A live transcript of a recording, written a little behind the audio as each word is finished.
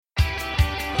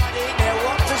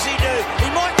does he do? He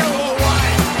might go all the way.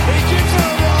 He gives it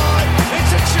a ride. It's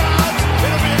a chance.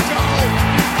 It'll be a goal.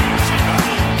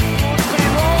 Can he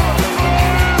roll through?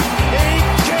 He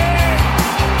can.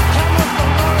 Come on for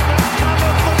moment. Come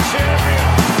on for champion.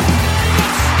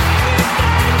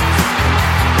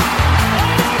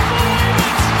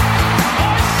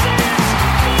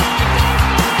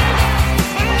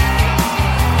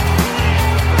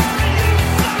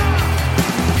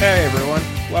 Hey everyone,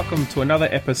 welcome to another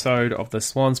episode of the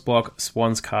Swans Blog,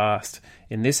 SwansCast.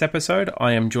 In this episode,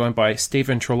 I am joined by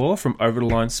Stephen Treloar from Over the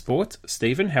Line Sports.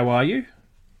 Stephen, how are you?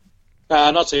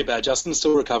 Not too bad, Justin.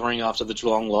 Still recovering after the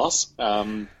Geelong loss.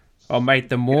 Oh mate,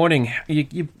 the morning.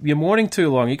 You're mourning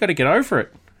too long. You got to get over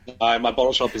it. My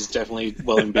bottle shop is definitely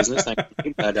well in business, thank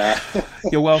you. But,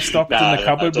 you're well stocked in the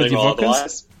cupboard with your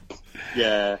vodkas?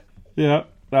 Yeah. Yeah.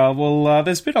 Well,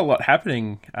 there's been a lot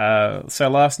happening. So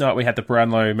last night we had the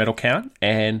Brownlow medal count,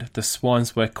 and the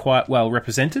Swans were quite well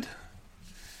represented.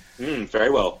 Very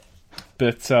well.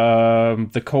 But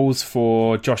the calls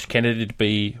for Josh Kennedy to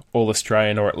be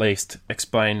All-Australian, or at least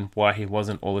explain why he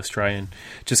wasn't All-Australian,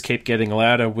 just keep getting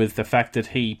louder with the fact that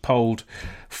he polled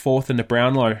fourth in the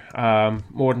Brownlow,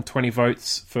 more than 20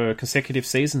 votes for consecutive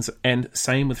seasons, and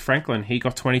same with Franklin, he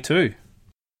got 22.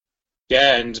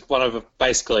 Yeah, and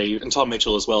and Tom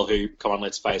Mitchell as well, who, come on,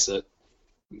 let's face it,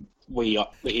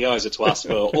 he owes it to us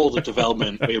for all the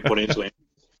development we put into him.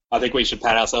 I think we should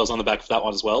pat ourselves on the back for that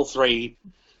one as well. 3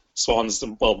 Swans,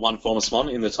 well, 1 former Swan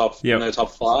in the top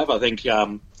top 5. I think,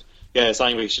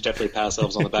 something we should definitely pat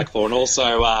ourselves on the back for. And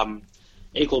also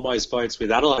equal most votes with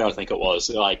Adelaide, I think it was,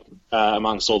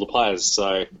 amongst all the players.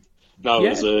 So, no,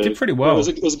 it did pretty well.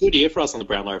 It was a good year for us on the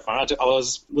Brownlow front. I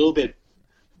was a little bit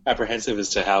apprehensive as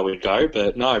to how we'd go,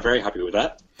 but no, very happy with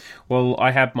that. Well, I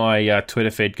have my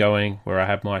Twitter feed going where I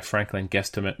have my Franklin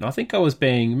guesstimate, and I think I was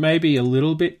being maybe a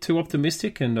little bit too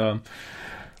optimistic, and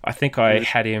I think I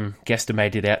had him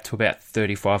guesstimated out to about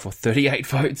 35 or 38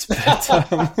 votes, but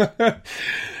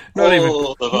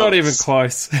not even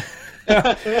close.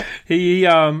 He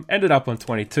ended up on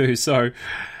 22, so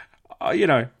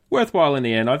worthwhile in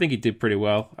the end. I think he did pretty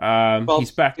well.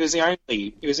 He's back. He was the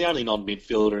only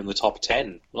non-midfielder in the top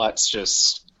 10. Let's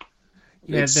just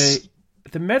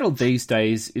the medal these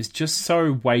days is just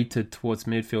so weighted towards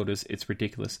midfielders. It's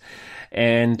ridiculous.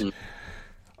 And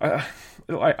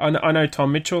I know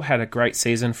Tom Mitchell had a great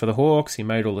season for the Hawks. He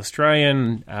made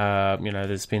All-Australian.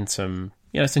 There's been some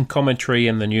commentary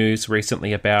in the news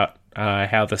recently about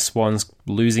how the Swans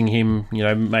losing him,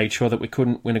 made sure that we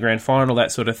couldn't win a grand final,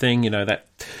 that sort of thing. The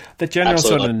general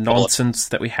Absolutely. sort of nonsense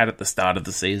that we had at the start of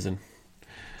the season.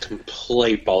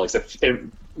 Complete bollocks. It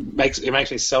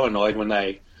makes me so annoyed when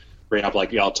they bring up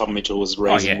Tom Mitchell was the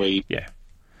reason we did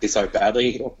so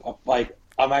badly.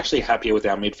 I'm actually happier with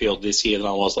our midfield this year than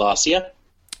I was last year.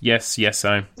 Yes,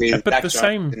 same. But the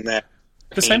same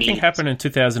thing happened in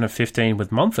 2015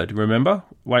 with Mumford, remember?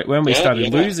 When we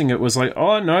started losing, it was like,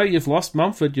 oh no, you've lost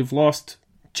Mumford, you've lost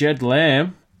Jed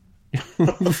Lamb.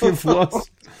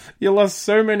 you lost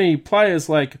so many players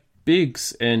like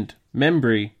Biggs and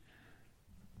Membry.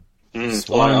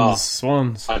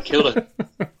 Swans. I'd kill it.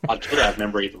 I'd kill to have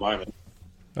Membry at the moment.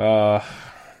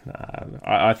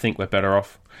 I think we're better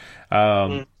off.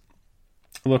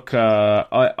 Look,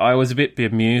 I was a bit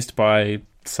bemused by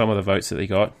some of the votes that he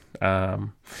got.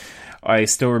 I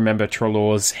still remember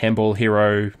Treloar's handball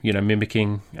hero,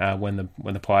 mimicking when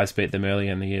the Pies beat them early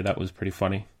in the year. That was pretty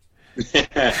funny.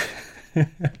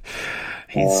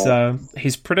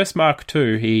 He's pretty smart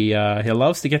too. He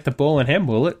loves to get the ball and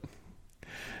handball it.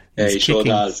 Yeah, he sure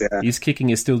does. Yeah, his kicking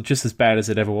is still just as bad as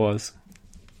it ever was.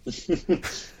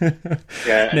 That's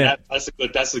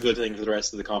a good thing for the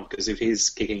rest of the comp, because if his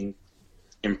kicking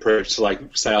improves to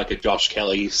say a Josh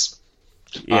Kelly's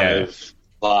kind of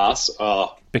class,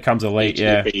 becomes elite.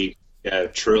 Be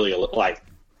truly once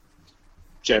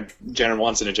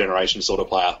in a generation sort of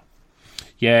player.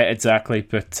 Yeah, exactly.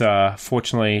 But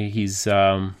fortunately, he's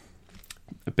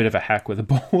a bit of a hack with the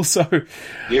ball, so got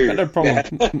no problem.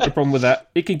 No problem with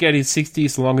that. He can get his 60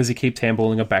 as long as he keeps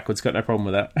handballing it backwards. Got no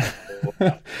problem with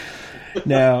that.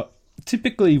 Now,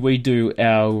 typically we do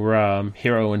our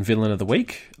hero and villain of the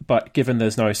week, but given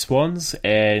there's no Swans,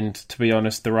 and to be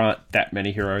honest, there aren't that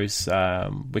many heroes,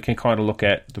 we can kind of look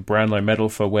at the Brownlow medal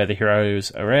for where the heroes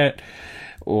are at,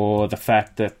 or the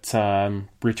fact that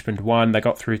Richmond won. They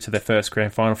got through to their first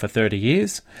grand final for 30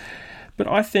 years. But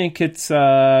I think it's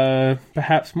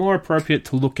perhaps more appropriate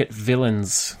to look at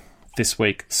villains this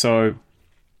week. So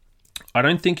I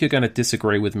don't think you're going to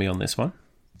disagree with me on this one.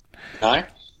 No?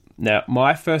 Now,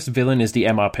 my first villain is the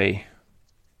MRP.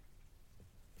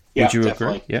 Yeah, Would you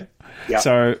definitely. agree? Yeah. Yeah.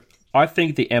 So I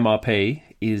think the MRP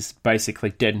is basically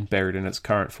dead and buried in its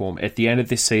current form. At the end of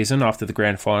this season, after the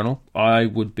grand final, I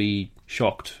would be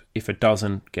shocked if it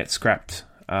doesn't get scrapped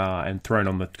and thrown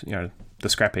on the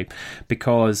scrap heap,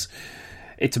 because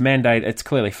it's a mandate. It's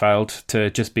clearly failed to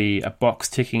just be a box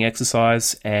ticking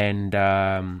exercise. And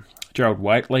Gerald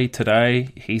Waitley today,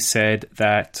 he said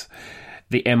that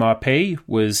the MRP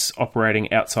was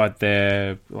operating outside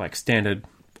their standard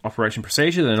operation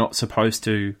procedure. They're not supposed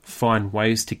to find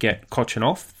ways to get Cochin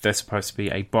off. They're supposed to be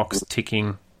a box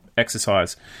ticking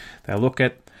exercise. They look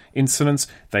at incidents,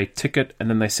 they tick it, and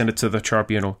then they send it to the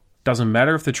tribunal. Doesn't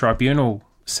matter if the tribunal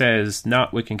says, "No,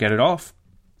 we can get it off."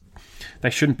 They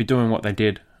shouldn't be doing what they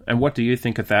did. And what do you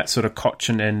think of that sort of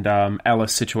Cochin and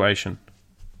Alice situation?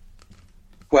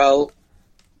 Well,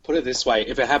 put it this way: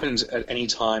 if it happened at any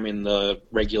time in the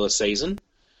regular season,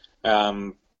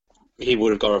 he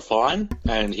would have got a fine,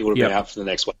 and he would have been out for the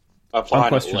next one. A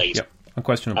fine at least. Yep.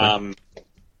 Unquestionably.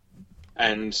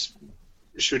 And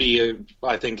should he?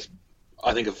 I think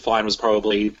a fine was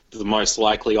probably the most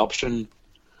likely option.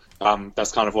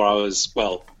 That's kind of what I was.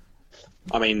 Well,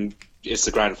 I mean, it's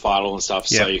the grand final and stuff,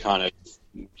 so you kind of,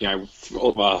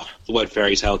 the word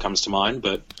fairy tale comes to mind,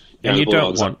 but you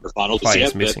don't want the final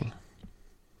players missing.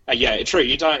 Yeah, true.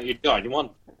 You don't. You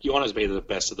want it to be the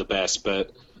best of the best,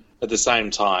 but at the same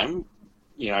time,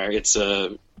 it's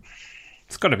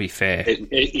got to be fair.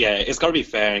 It's got to be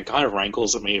fair, and it kind of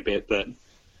rankles at me a bit that,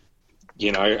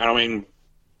 and I mean,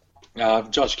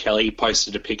 Josh Kelly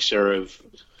posted a picture of,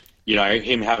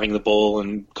 him having the ball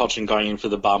and Cochin going in for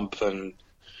the bump, and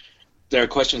there are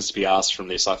questions to be asked from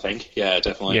this, I think. Yeah,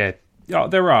 definitely. Yeah,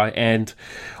 there are. And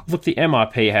look, the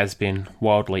MRP has been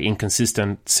wildly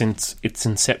inconsistent since its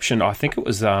inception. I think it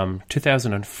was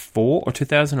 2004 or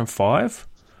 2005.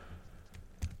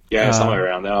 Yeah, somewhere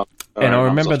around there. And I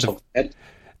remember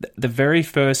the very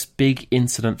first big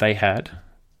incident they had,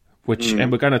 which,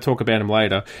 and we're going to talk about him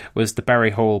later, was the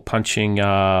Barry Hall punching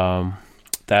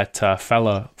that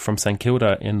fella from St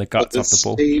Kilda in the guts off the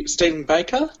ball. Stephen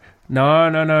Baker?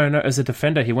 No. As a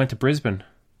defender, he went to Brisbane.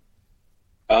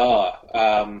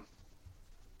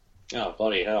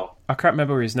 Bloody hell. I can't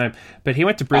remember his name, but he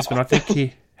went to Brisbane. I think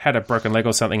he had a broken leg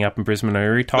or something up in Brisbane, or he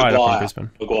retired up in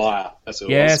Brisbane. Maguire, that's who it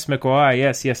was. Yes, Maguire,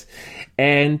 yes.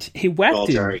 And he whacked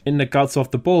him in the guts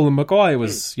off the ball, and Maguire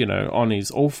was, on his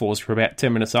all fours for about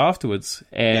 10 minutes afterwards.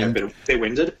 And a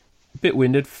bit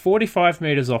winded. 45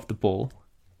 metres off the ball,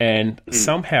 and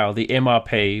somehow the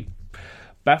MRP,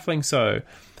 baffling so,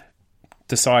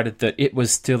 decided that it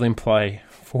was still in play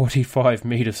 45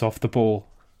 metres off the ball.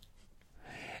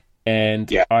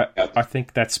 And I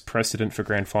think that's precedent for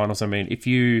grand finals. I mean, if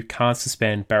you can't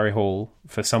suspend Barry Hall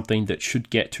for something that should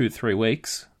get 2 to 3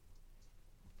 weeks,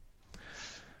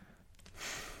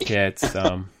 it's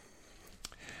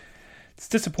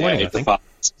disappointing, I think.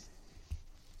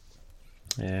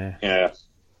 Yeah.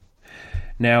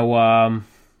 Now,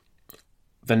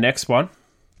 the next one,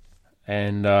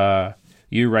 and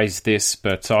you raised this,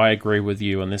 but I agree with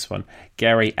you on this one.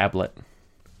 Gary Ablett.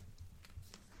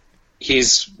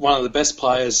 He's one of the best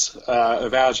players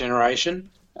of our generation,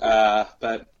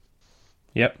 but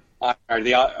yep,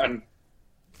 the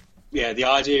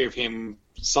idea of him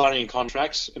signing a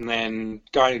contract and then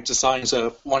wanting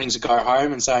to go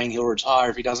home and saying he'll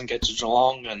retire if he doesn't get to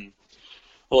Geelong and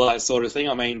all that sort of thing.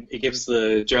 I mean, it gives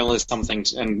the journalists something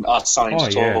and us something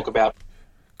to talk about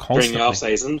during the off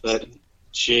season. But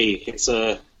gee, it's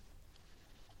a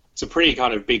pretty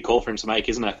kind of big call for him to make,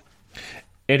 isn't it?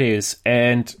 It is,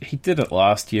 and he did it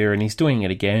last year, and he's doing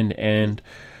it again, and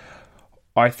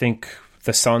I think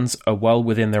the Suns are well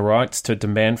within their rights to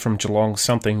demand from Geelong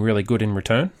something really good in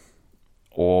return.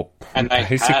 And they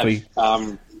basically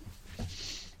have.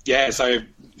 So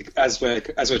as we're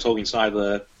talking tonight,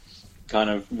 the kind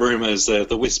of rumours,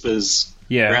 the whispers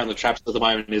around the traps at the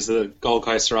moment is the Gold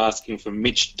Coast are asking for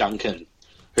Mitch Duncan,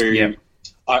 who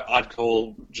I'd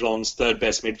call Geelong's third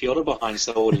best midfielder behind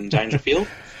Selwood and Dangerfield.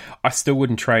 I still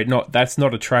wouldn't trade. That's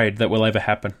not a trade that will ever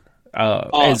happen.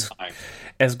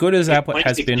 As good as Ablett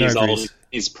has been over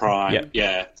his prime,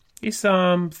 he's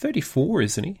 34,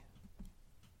 isn't he?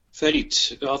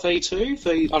 32,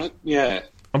 30, yeah.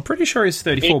 I'm pretty sure he's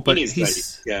 34, but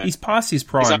he's past his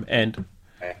prime, and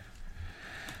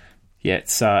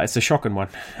it's a shocking one.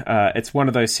 It's one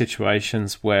of those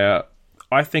situations where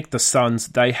I think the Suns,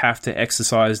 they have to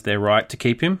exercise their right to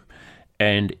keep him.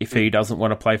 And if he doesn't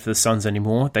want to play for the Suns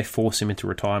anymore, they force him into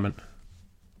retirement.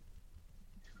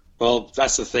 Well,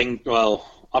 that's the thing. Well,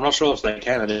 I'm not sure if they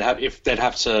can.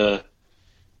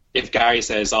 If Gary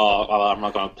says, I'm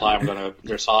not going to play, I'm going to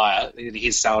retire,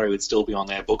 his salary would still be on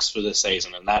their books for the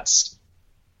season. And that's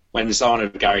when someone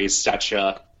of Gary's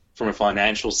stature from a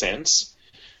financial sense,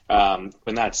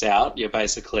 when that's out, you're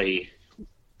basically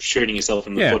shooting yourself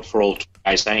in the foot for all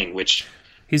 18, which...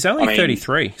 He's only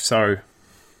 33, so...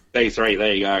 33,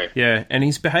 there you go. Yeah, and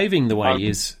he's behaving the way he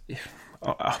is.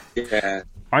 Yeah.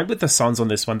 I'm with the Suns on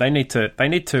this one. They need to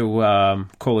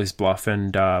call his bluff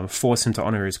and force him to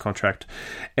honour his contract.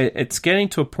 It's getting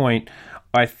to a point,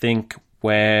 I think,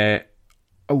 where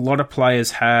a lot of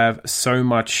players have so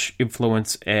much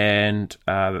influence and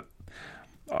they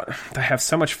have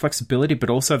so much flexibility, but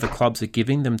also the clubs are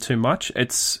giving them too much.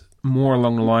 It's more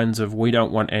along the lines of, we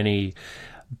don't want any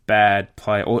bad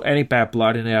play or any bad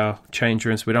blood in our change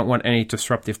rooms. We don't want any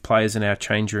disruptive players in our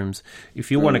change rooms. If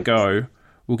you want to go,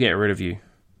 we'll get rid of you.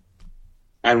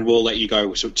 And we'll let you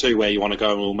go to where you want to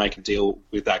go, and we'll make a deal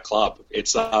with that club.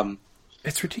 It's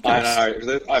ridiculous.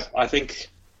 I think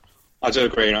I do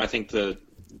agree, and I think that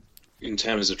in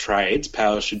terms of trades,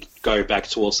 power should go back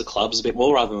towards the clubs a bit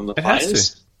more rather than the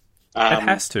players. It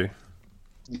has to.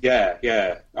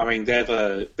 Yeah. I mean, they're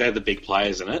the big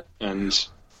players in it, and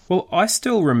well, I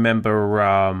still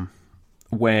remember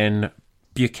when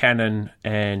Buchanan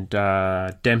and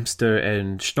Dempster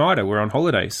and Schneider were on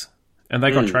holidays, and they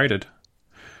got traded.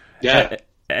 Yeah.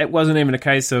 It wasn't even a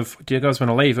case of, do you guys want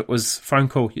to leave? It was phone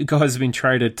call. You guys have been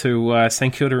traded to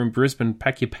St Kilda and Brisbane.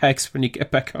 Pack your bags when you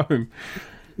get back home.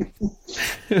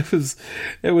 It was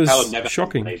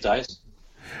shocking. These days.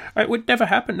 It would never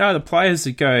happen. No, the players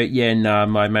would go,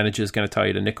 my manager's going to tell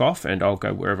you to nick off, and I'll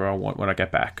go wherever I want when I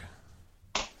get back.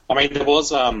 I mean, there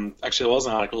was an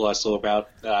article I saw about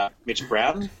Mitch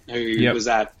Brown, who was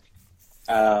at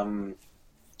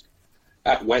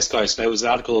West Coast. There was an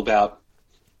article about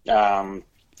how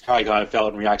he kind of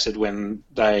felt and reacted when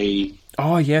they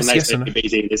said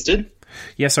BZ listed.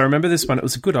 Yes, I remember this one. It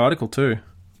was a good article too.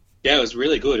 Yeah, it was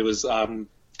really good. It was kind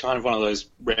of one of those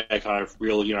rare, kind of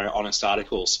real, honest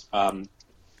articles and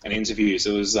interviews.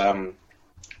 It was I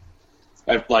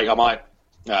might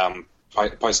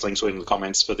post links in the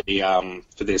comments for the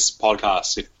for this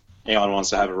podcast if anyone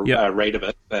wants to have a read of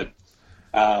it. But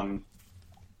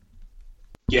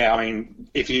yeah, I mean,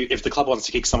 if the club wants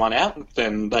to kick someone out,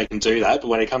 then they can do that. But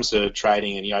when it comes to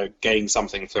trading and getting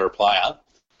something for a player,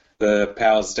 the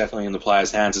power's definitely in the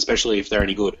player's hands, especially if they're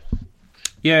any good.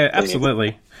 Yeah,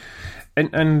 absolutely.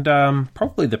 And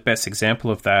probably the best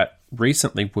example of that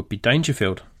recently would be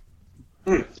Dangerfield.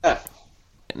 Yeah.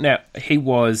 Now, he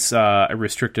was a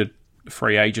restricted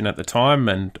free agent at the time,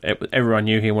 and everyone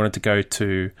knew he wanted to go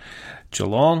to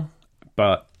Geelong,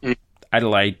 but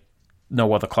Adelaide,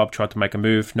 no other club tried to make a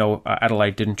move.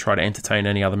 Adelaide didn't try to entertain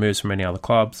any other moves from any other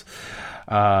clubs.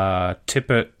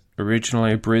 Tippett,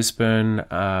 originally Brisbane.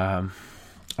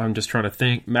 I'm just trying to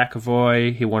think.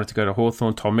 McAvoy, he wanted to go to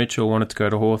Hawthorn. Tom Mitchell wanted to go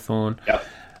to Hawthorn.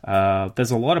 Yep.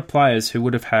 There's a lot of players who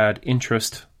would have had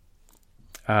interest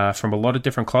from a lot of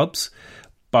different clubs,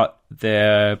 but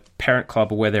their parent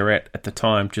club or where they're at the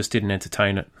time just didn't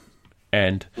entertain it.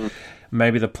 And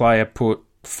maybe the player put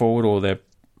forward or their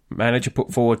manager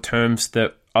put forward terms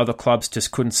that other clubs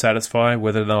just couldn't satisfy,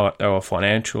 whether they were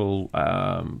financial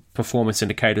performance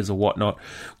indicators or whatnot,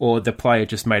 or the player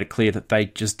just made it clear that they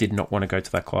just did not want to go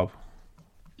to that club.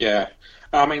 Yeah.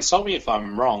 I mean, stop me if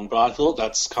I'm wrong, but I thought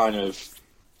that's kind of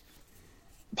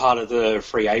part of the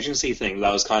free agency thing.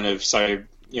 That was kind of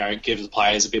give the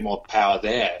players a bit more power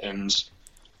there and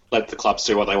let the clubs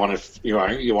do what they want to, you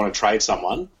want to trade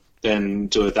someone, then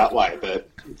do it that way. But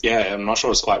yeah, I'm not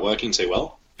sure it's quite working too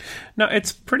well. No,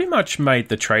 it's pretty much made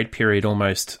the trade period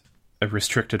almost a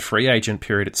restricted free agent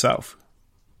period itself.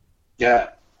 Yeah.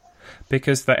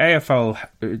 Because the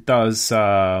AFL does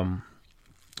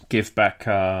give back...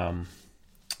 I'm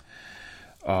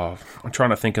trying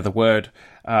to think of the word.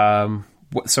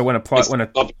 So when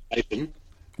compensation.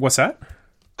 What's that?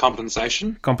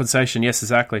 Compensation. Compensation, yes,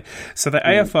 exactly. So the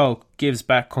AFL gives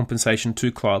back compensation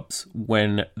to clubs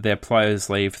when their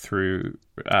players leave through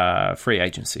free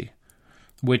agency,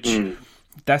 which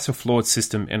that's a flawed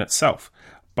system in itself.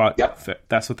 But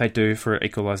that's what they do for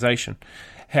equalisation.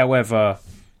 However,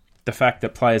 the fact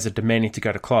that players are demanding to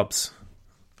go to clubs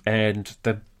and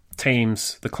the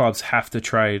clubs have to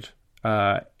trade,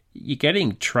 you're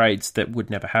getting trades that would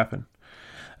never happen.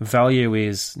 Value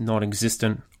is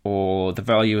non-existent, or the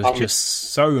value is just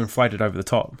so inflated over the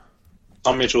top.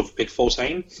 Tom Mitchell for pick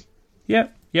 14. Yeah,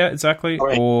 exactly.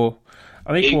 Or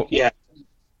I think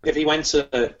if he went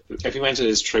to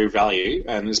his true value,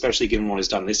 and especially given what he's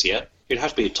done this year, he'd have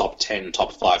to be a top 10,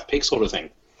 top 5 pick sort of thing.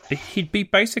 He'd be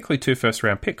basically 2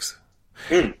 first-round picks.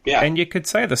 Yeah. And you could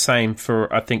say the same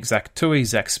for, I think, Zach Tui,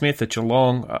 Zach Smith at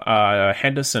Geelong,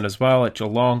 Henderson as well at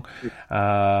Geelong.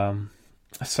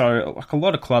 So a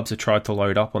lot of clubs have tried to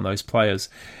load up on those players.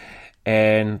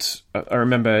 And I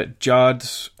remember Judd,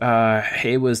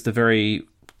 he was the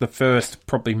first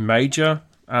probably major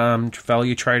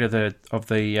value trade of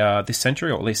the this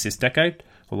century, or at least this decade,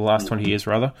 or the last 20 years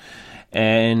rather.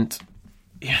 And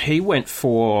he went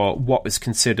for what was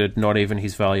considered not even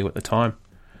his value at the time.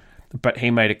 But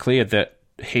he made it clear that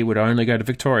he would only go to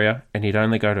Victoria, and he'd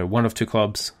only go to one of two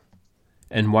clubs.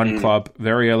 And one club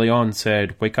very early on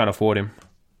said, we can't afford him.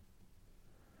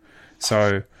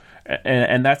 So,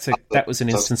 and that was an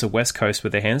instance of West Coast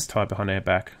with their hands tied behind their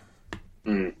back.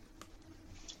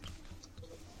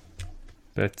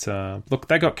 But look,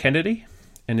 they got Kennedy,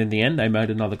 and in the end they made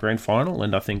another grand final,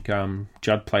 and I think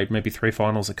Judd played maybe 3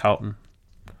 finals at Carlton.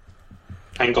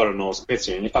 And got a North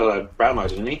Smith, Brownlow,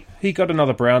 didn't he? He got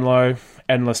another Brownlow,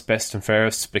 endless best and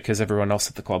fairest, because everyone else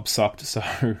at the club sucked. So,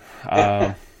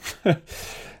 I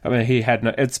mean, he had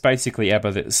no. It's basically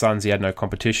Abba the Suns. He had no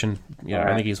competition. You know,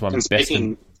 I think he's one of the best.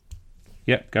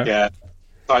 Yep, go. Yeah.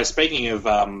 So speaking of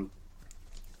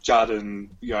Judd and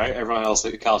everyone else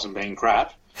at Carlton being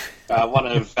crap, one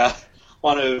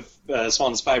of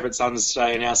Swan's favourite sons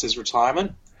today announced his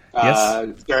retirement.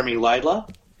 Yes. Jeremy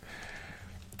Laidler.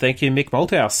 Thank you, Mick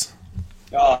Malthouse.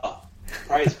 Oh,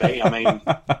 praise be. I mean,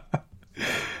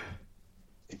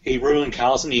 he ruined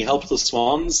Carlton. He helped the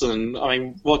Swans, and I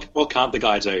mean, what can't the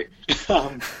guy do?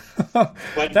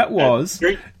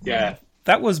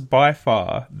 That was by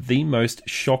far the most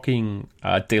shocking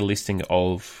delisting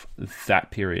of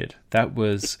that period. That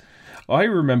was, I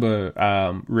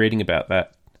remember reading about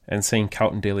that and seeing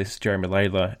Carlton delist Jeremy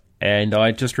Laidler, and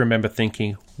I just remember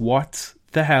thinking, what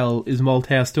the hell is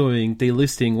Malthouse doing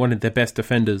delisting one of their best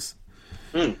defenders?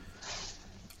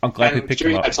 I'm glad we picked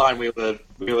him up. During that time, we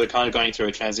were kind of going through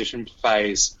a transition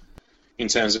phase in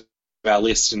terms of our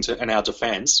list and our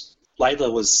defence. Laidler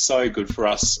was so good for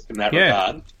us in that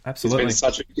regard. Absolutely.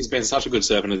 He's been such a good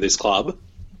servant of this club.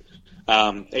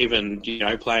 Even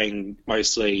playing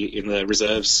mostly in the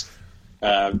reserves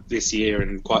this year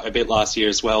and quite a bit last year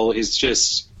as well. He's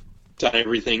just done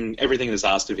everything that's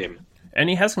asked of him. And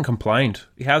he hasn't complained.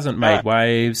 He hasn't made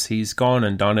waves. He's gone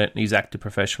and done it. And he's acted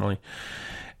professionally.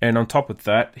 And on top of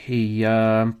that, he's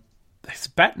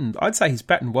batting. I'd say he's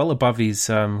batting well above his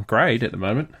grade at the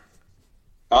moment.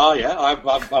 Oh yeah, I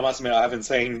must admit I haven't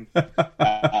seen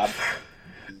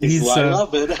his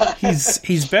but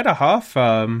his better half.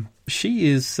 She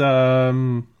is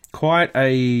quite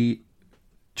a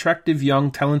attractive,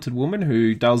 young, talented woman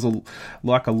who does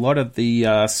like a lot of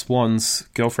the Swans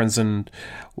girlfriends and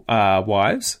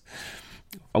wives.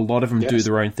 A lot of them do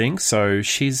their own thing. So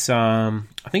she's, I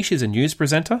think she's a news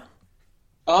presenter.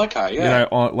 Okay, yeah.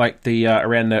 Like the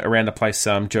around the place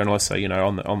journalist. So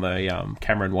on the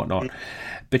camera and whatnot.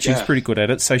 But she's pretty good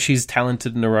at it. So she's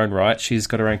talented in her own right. She's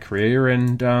got her own career,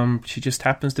 and she just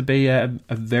happens to be a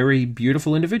very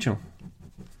beautiful individual.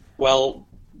 Well,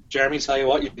 Jeremy, tell you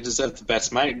what, you deserve the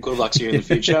best, mate. Good luck to you in the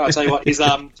future. I tell you what, he's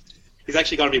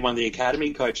actually going to be one of the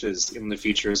academy coaches in the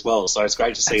future as well. So it's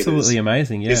great to see. Absolutely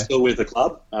amazing. Yeah, he's still with the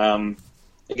club.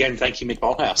 Again, thank you, Mick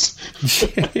Malthouse.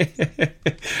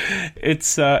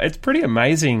 It's pretty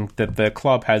amazing that the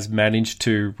club has managed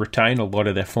to retain a lot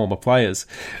of their former players.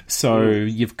 So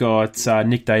you've got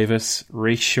Nick Davis,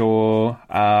 Reece Shaw,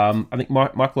 I think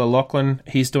Michael O'Loughlin,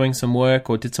 he's doing some work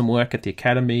or did some work at the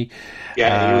academy.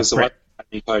 Yeah, he was one of the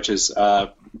academy coaches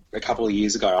a couple of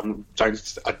years ago.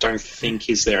 I don't think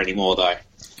he's there anymore, though.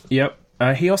 Yep.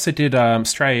 He also did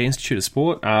Australia Institute of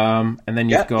Sport, and then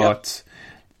you've got...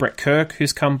 Brett Kirk,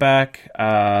 who's come back.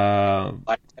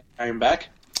 Came back.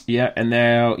 Yeah, and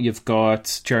now you've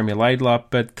got Jeremy Laidler,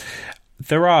 but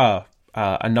there are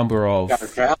a number of...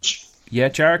 Jared Crouch. Yeah,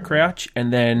 Jared Crouch,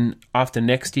 and then after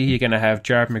next year, you're going to have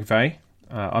Jared McVeigh.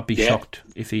 I'd be shocked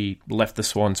if he left the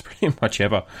Swans pretty much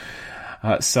ever.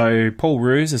 So Paul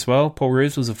Roos as well. Paul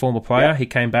Roos was a former player. Yeah. He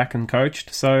came back and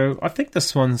coached. So I think the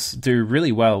Swans do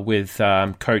really well with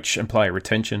coach and player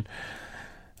retention.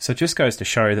 So it just goes to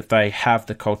show that they have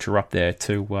the culture up there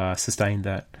to sustain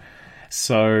that.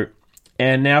 So,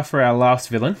 and now for our last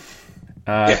villain.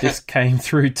 This came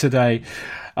through today.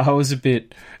 It was a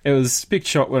big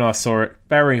shock when I saw it.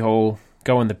 Barry Hall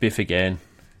going the biff again.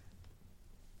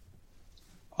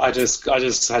 I just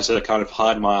had to kind of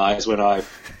hide my eyes when I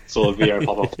saw a video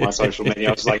pop up on my social media.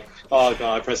 I was like, oh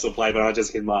God, I pressed the play, but I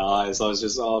just hid my eyes. I was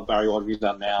just, oh Barry, what have you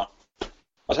done now?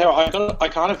 I tell you, I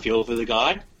kind of feel for the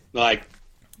guy. Like,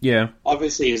 yeah,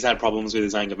 obviously he's had problems with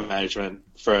his anger management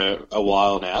for a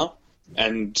while now,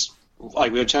 and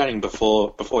like we were chatting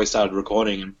before we started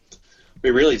recording, and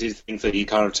we really did think that he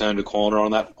kind of turned a corner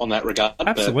on that regard.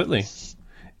 Absolutely,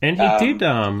 and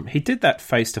he did that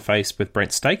face to face with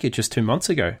Brent Staker just 2 months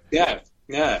ago. Yeah,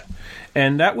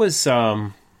 and that was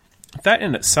that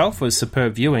in itself was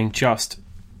superb viewing. Just,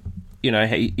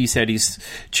 he said he's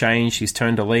changed, he's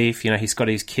turned a leaf, he's got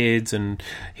his kids and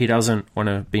he doesn't want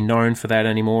to be known for that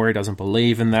anymore. He doesn't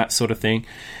believe in that sort of thing.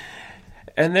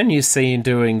 And then you see him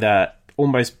doing that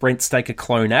almost Brent Staker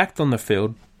clone act on the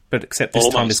field, but except this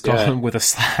time he's gone with a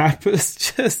slap.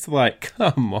 It's just like,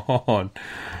 come on.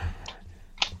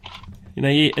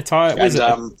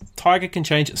 Tiger can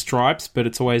change its stripes, but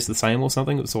it's always the same or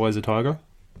something. It's always a tiger.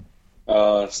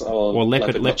 Or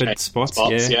leopard spots,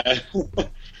 yeah.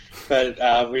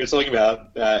 But we were talking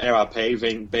about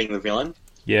MRP being the villain.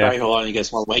 Yeah. Barry Hall only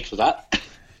gets 1 week for that.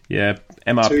 Yeah,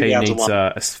 MRP needs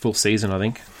a full season, I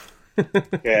think.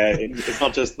 Yeah, it's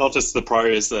not just the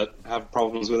pros that have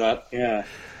problems with that. Yeah.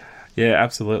 Yeah,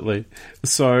 absolutely.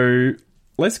 So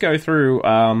let's go through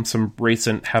some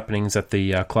recent happenings at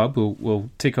the club. We'll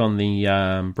tick on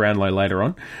the Brownlow later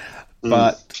on.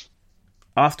 But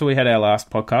after we had our last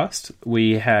podcast,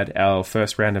 we had our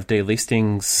first round of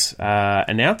delistings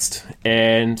announced.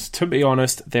 And to be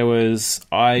honest, there was,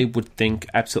 I would think,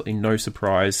 absolutely no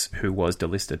surprise who was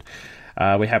delisted.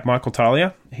 We have Michael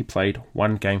Talia. He played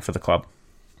 1 game for the club.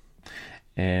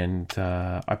 And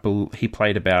I believe he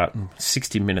played about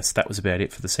 60 minutes. That was about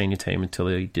it for the senior team until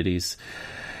he did his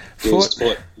foot.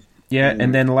 Yeah,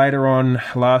 and then later on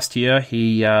last year,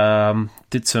 he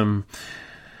did some,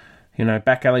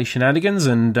 back alley shenanigans,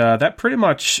 and that pretty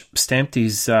much stamped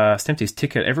his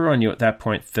ticket. Everyone knew at that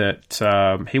point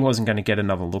that he wasn't going to get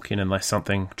another look in unless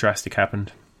something drastic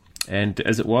happened. And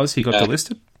as it was, he got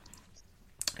delisted.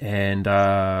 And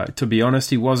to be honest,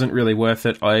 he wasn't really worth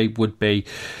it. I would be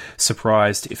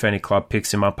surprised if any club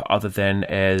picks him up other than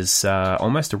as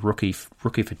almost a rookie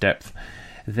for depth.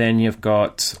 Then you've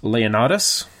got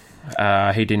Leonardus.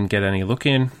 He didn't get any look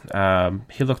in.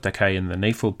 He looked okay in the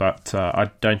NEFL, but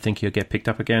I don't think he'll get picked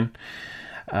up again.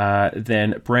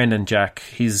 Then Brandon Jack,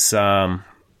 his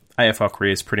AFL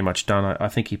career is pretty much done. I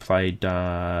think he played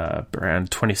around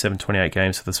 27, 28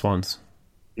 games for the Swans.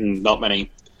 Not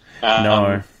many.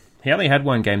 No. He only had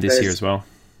 1 game this year as well.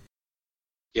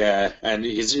 Yeah, and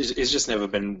he's just never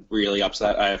been really up to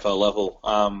that AFL level.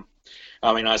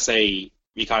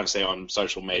 You kind of see on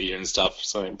social media and stuff,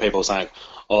 so people saying,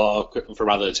 from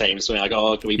other teams, like,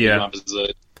 can we pick him up as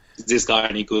is this guy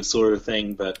any good sort of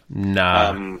thing? But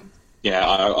nah.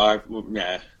 It'd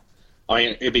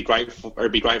be great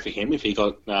for him if he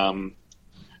got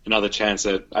another chance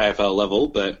at AFL level,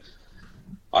 but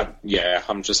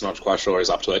I'm just not quite sure he's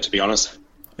up to it, to be honest.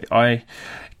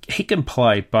 He can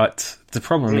play, but the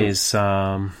problem is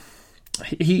I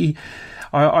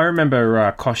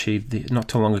remember Koshi not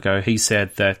too long ago. He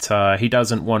said that he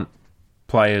doesn't want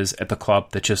players at the club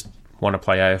that just want to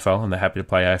play AFL and they're happy to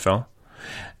play AFL.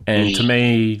 And to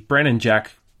me, Brandon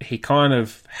Jack, he kind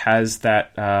of has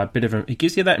that he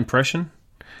gives you that impression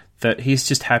that he's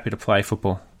just happy to play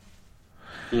football.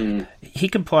 He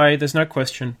can play, there's no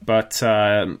question, but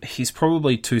he's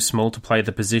probably too small to play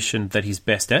the position that he's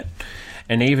best at,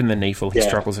 and even the NEFL, he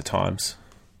struggles at times.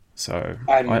 So,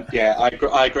 I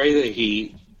agree that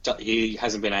he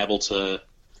hasn't been able to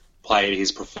play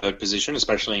his preferred position,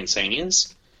 especially in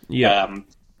seniors. Yeah,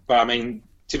 but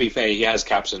to be fair, he has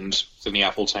captained the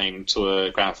NEFL team to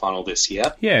a grand final this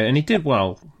year. Yeah, and he did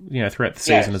well, throughout the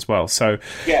season as well. So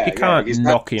you can't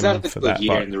knock him for that.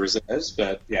 Year in the reserves,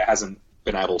 but hasn't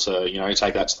been able to,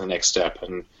 take that to the next step.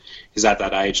 And he's at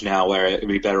that age now where it'd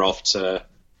be better off to,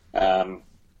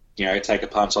 take a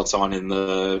punt on someone in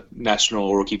the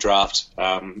national rookie draft,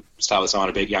 start with someone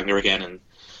a bit younger again and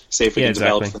see if we can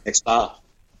develop the next star.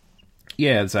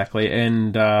 Yeah, exactly.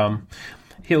 And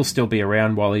he'll still be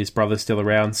around while his brother's still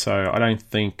around, so I don't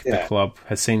think the club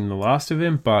has seen the last of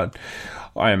him, but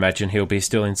I imagine he'll be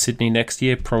still in Sydney next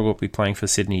year, probably playing for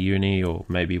Sydney Uni or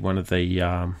maybe one of the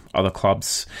other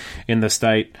clubs in the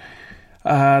state.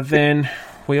 Then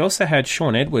we also had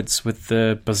Sean Edwards with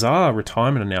the bizarre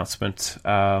retirement announcement.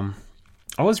 I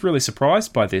was really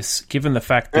surprised by this, given the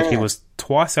fact that he was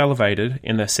twice elevated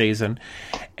in the season,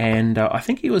 and I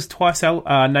think he was twice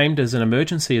named as an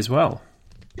emergency as well.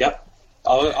 Yep.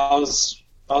 I was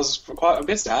quite a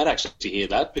bit sad actually to hear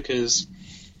that, because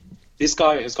this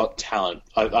guy has got talent.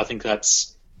 I think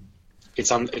it's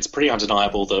pretty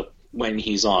undeniable that when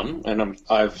he's on, and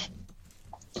I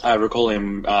recall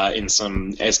him in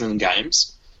some Essendon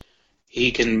games,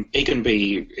 he can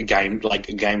be a game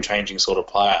changing sort of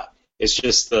player. It's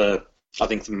just the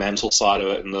mental side of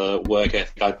it and the work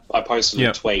ethic. I posted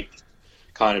a tweet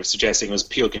kind of suggesting it was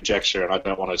pure conjecture, and I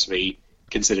don't want it to be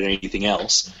considered anything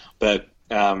else. But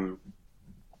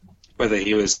whether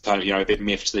he was kind of a bit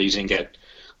miffed that he didn't get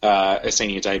a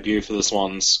senior debut for the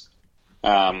Swans,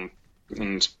 and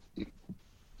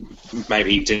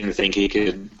maybe he didn't think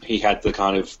he had the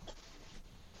kind of,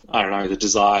 I don't know, the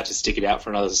desire to stick it out for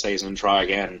another season and try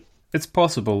again. It's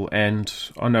possible, and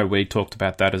I know we talked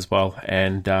about that as well.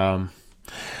 And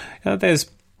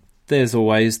there's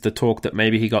always the talk that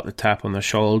maybe he got the tap on the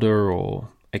shoulder, or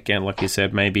again, like you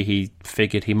said, maybe he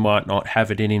figured he might not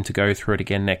have it in him to go through it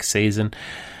again next season.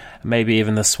 Maybe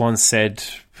even the Swans said,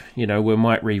 we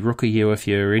might re-rookie you if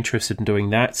you're interested in doing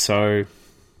that. So,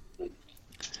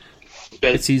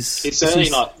 but it's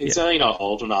certainly not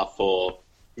old enough or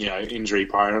injury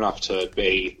prone enough to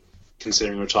be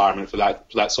considering retirement for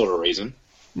that sort of reason.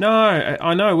 No,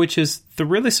 I know, which is the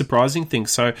really surprising thing.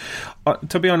 So,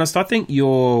 to be honest, I think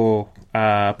your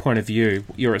point of view,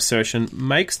 your assertion,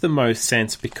 makes the most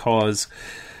sense, because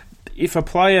if a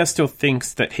player still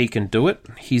thinks that he can do it,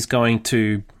 he's going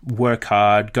to work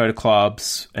hard, go to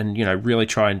clubs, and really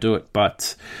try and do it.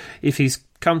 But if he's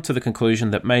come to the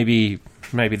conclusion that maybe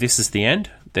this is the end,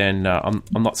 then I'm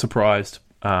not surprised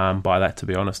by that, to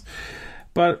be honest.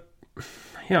 But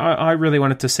I really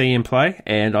wanted to see him play,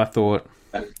 and I thought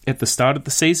at the start of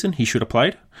the season he should have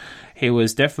played. He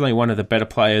was definitely one of the better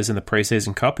players in the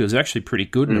preseason cup. He was actually pretty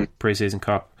good in the preseason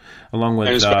cup, along with.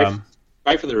 And it was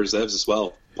great for the reserves as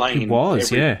well. Playing he was,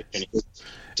 yeah.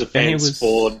 Defense,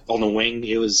 forward, on the wing.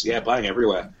 He was, playing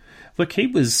everywhere. Look, he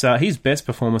was his best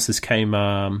performances came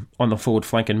on the forward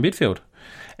flank and midfield,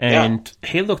 and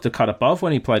he looked a cut above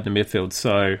when he played in the midfield.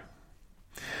 So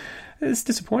it's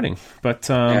disappointing, but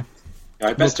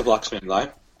best of luck to him, though.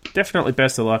 Definitely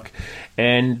best of luck.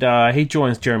 And he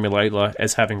joins Jeremy Laidler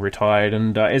as having retired.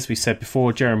 And as we said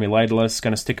before, Jeremy Laidler is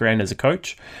going to stick around as a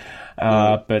coach.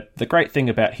 But the great thing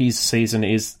about his season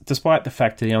is, despite the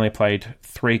fact that he only played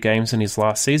 3 games in his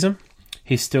last season,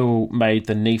 he still made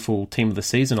the NEFL team of the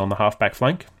season on the halfback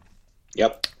flank.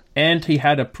 Yep. And he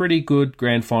had a pretty good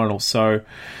grand final. So,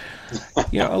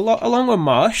 along with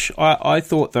Marsh, I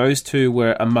thought those two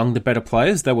were among the better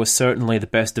players. They were certainly the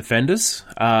best defenders.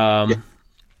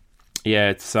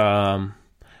 It's a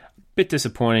bit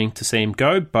disappointing to see him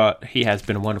go, but he has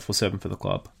been a wonderful servant for the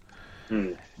club.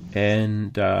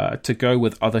 And to go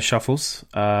with other shuffles,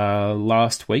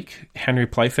 last week, Henry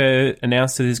Playfair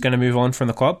announced that he's going to move on from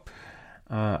the club.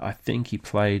 I think he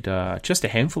played just a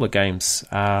handful of games.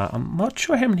 I'm not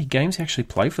sure how many games he actually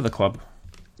played for the club.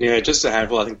 Yeah, just a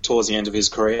handful, I think, towards the end of his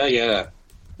career, yeah.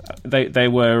 They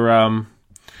were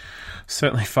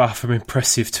certainly far from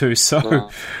impressive too,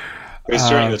 so... It was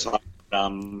during the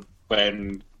time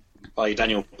when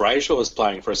Daniel Brayshaw was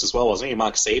playing for us as well, wasn't he?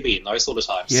 Mark Seaby and those sort of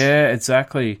times. Yeah,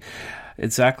 exactly.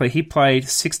 He played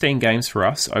 16 games for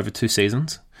us over 2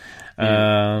 seasons.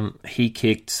 He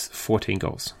kicked 14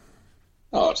 goals.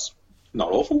 Oh, it's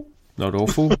not awful. Not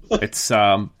awful. It's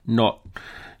not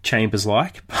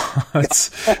Chambers-like,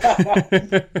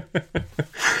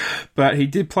 but he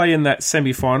did play in that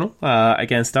semi-final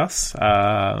against us.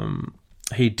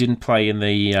 He didn't play in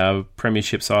the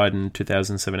Premiership side in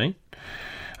 2007.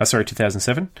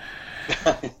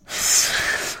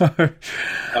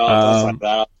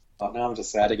 Now I'm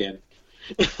just sad again.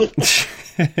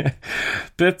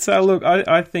 But look,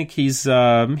 I think he's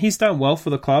done well for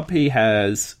the club. He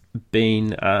has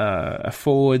been a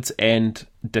forwards and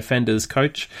defenders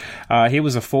coach. He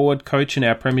was a forward coach in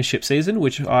our Premiership season,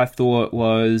 which I thought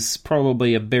was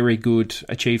probably a very good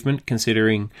achievement,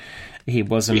 considering he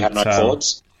wasn't. We had no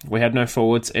forwards. We had no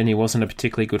forwards, and he wasn't a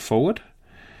particularly good forward.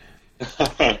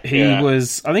 He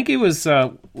was. I think he was.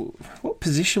 What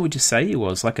position would you say he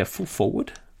was? Like a full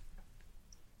forward?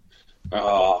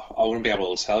 I wouldn't be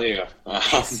able to tell you.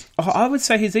 I would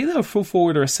say he's either a full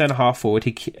forward or a centre half forward.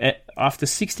 After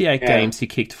 68 games, he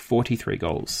kicked 43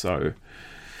 goals. So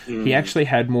he actually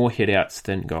had more hit-outs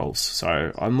than goals.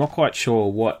 So I'm not quite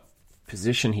sure what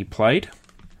position he played.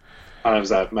 I don't know, was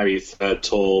that maybe third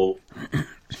tall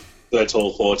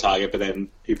forward target, but then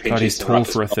he pinches. God, he's tall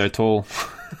for a third tall.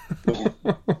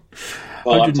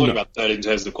 Well, I'm talking about third in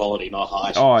terms of quality, not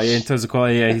height. Oh, yeah, in terms of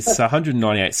quality, yeah, he's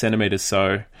 198 centimetres,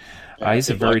 so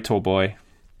he's a very tall boy.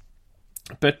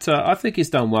 But I think he's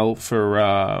done well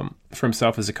for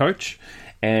himself as a coach.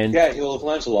 And he'll have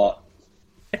learnt a lot.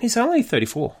 And he's only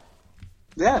 34.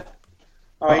 Yeah.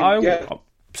 I'm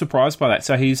surprised by that.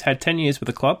 So he's had 10 years with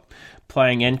the club,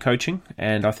 playing and coaching,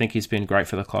 and I think he's been great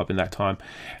for the club in that time.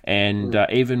 And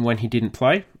even when he didn't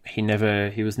play, he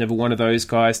was never one of those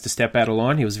guys to step out of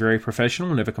line. He was very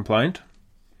professional, never complained.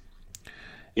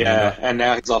 Yeah, and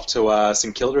now he's off to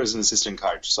St Kilda as an assistant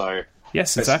coach. So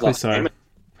yes, exactly. So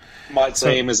might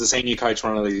see him as a senior coach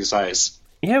one of these days.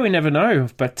 Yeah, we never know.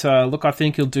 But look, I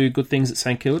think he'll do good things at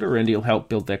St Kilda, and he'll help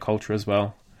build their culture as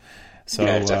well. So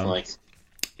yeah, definitely.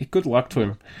 good luck to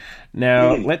him.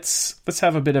 Now, let's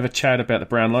have a bit of a chat about the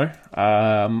Brownlow.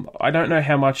 I don't know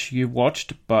how much you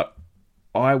watched, but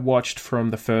I watched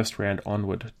from the first round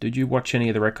onward. Did you watch any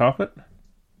of the red carpet?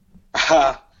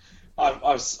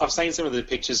 I've seen some of the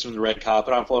pictures from the red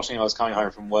carpet. Unfortunately, I was coming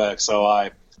home from work, so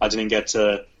I didn't get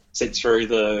to sit through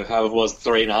the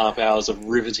 3.5 hours of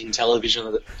riveting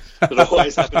television that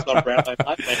always happens on Brownlow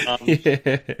night.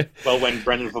 When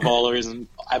Brendan Favola isn't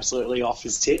absolutely off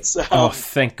his tits.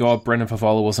 Thank God Brendan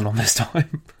Favola wasn't on this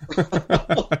time.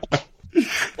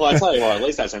 Well, I tell you what, at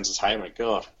least that's entertainment.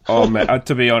 God. Oh man,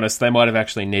 to be honest, they might have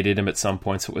actually needed him at some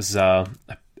points. It was a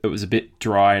bit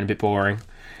dry and a bit boring.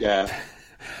 Yeah.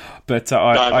 But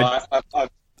I've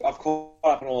caught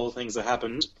up on all the things that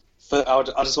happened. I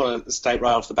just want to state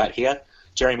right off the bat here,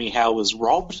 Jeremy Howe was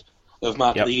robbed of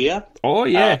Mark of the Year. Oh,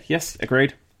 yeah. Yes,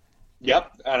 agreed.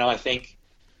 Yep, and I think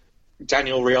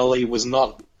Daniel Rioli was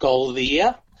not Goal of the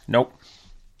Year. Nope.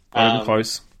 Not even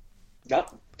close.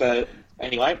 Yep, but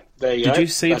anyway, there you go. Did you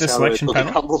see the selection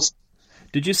panel?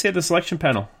 Did you see the selection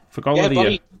panel for Goal of the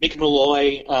Year? Mick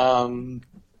Malloy,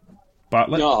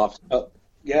 Bartlett?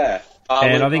 Yeah.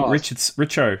 And I think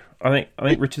Richo. I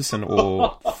think Richardson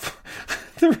or...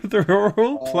 They're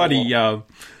all bloody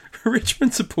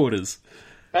Richmond supporters.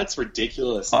 That's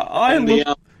ridiculous. I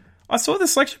saw the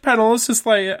selection panel. I was just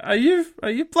like, "Are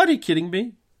you bloody kidding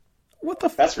me? What the?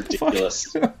 That's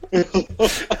ridiculous.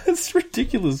 That's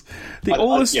ridiculous." The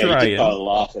All Australian. You gotta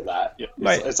laugh at that.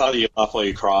 It's either you laugh or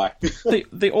you cry.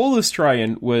 the All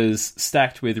Australian was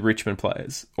stacked with Richmond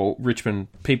players or Richmond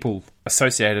people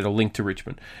associated or linked to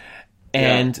Richmond,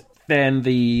 and then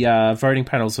the voting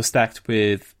panels were stacked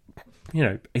with.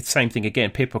 It's the same thing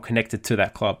again. People connected to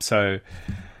that club, so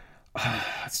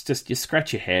it's just you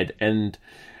scratch your head. And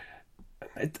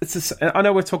I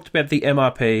know we've talked about the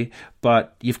MRP,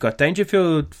 but you've got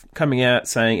Dangerfield coming out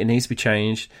saying it needs to be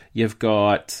changed. You've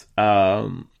got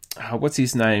what's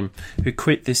his name who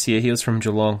quit this year? He was from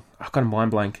Geelong. I've got a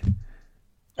mind blank.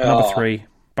 Number 3,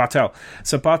 Bartel.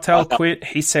 So Bartel quit.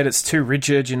 He said it's too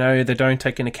rigid. They don't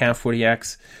take into account footy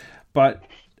acts, but.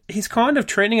 He's kind of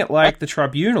treating it like the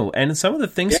tribunal, and some of the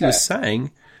things he was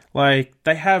saying, like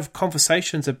they have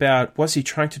conversations about was he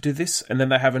trying to do this, and then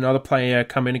they have another player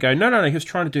come in and go, no, he was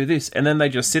trying to do this, and then they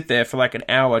just sit there for like an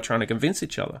hour trying to convince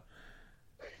each other.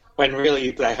 When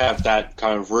really they have that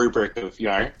kind of rubric of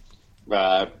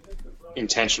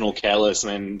intentional careless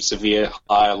and then severe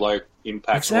high or low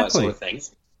impact all that sort of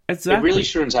things. Exactly. It really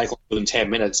shouldn't take longer than 10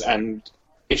 minutes, and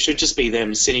it should just be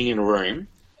them sitting in a room.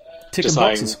 Tick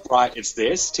boxes. Right, it's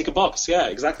this. Tick a box. Yeah,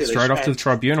 exactly. Straight off to the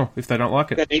tribunal if they don't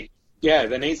like it.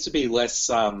 There needs to be less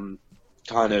kind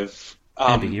of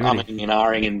umming and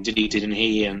ahhing and did he, didn't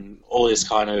he, and all this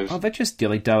kind of... Oh, they just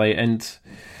dilly-dally and...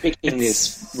 Picking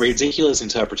these ridiculous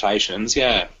interpretations,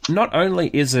 Not only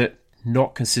is it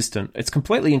not consistent, it's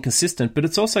completely inconsistent, but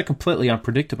it's also completely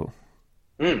unpredictable.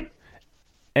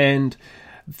 And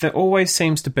there always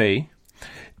seems to be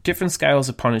different scales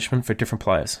of punishment for different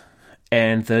players.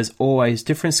 And there's always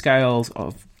different scales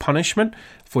of punishment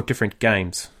for different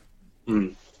games.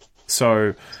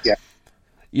 So,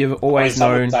 you've always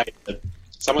known...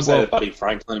 Someone said that Buddy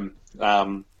Franklin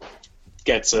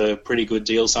gets a pretty good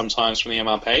deal sometimes from the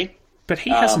MRP. But he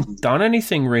hasn't done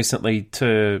anything recently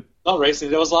to... Not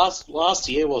recently. It was last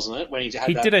year, wasn't it? When he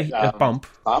did a bump.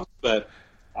 But,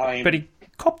 I mean... But he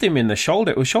copped him in the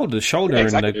shoulder. It was shoulder to shoulder. Yeah,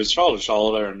 exactly. It was shoulder to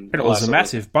shoulder. And it was a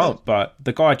massive bump, but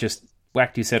the guy just...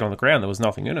 whacked his head on the ground. There was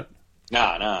nothing in it.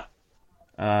 Nah.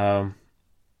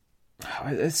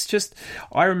 It's just...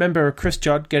 I remember Chris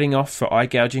Judd getting off for eye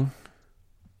gouging.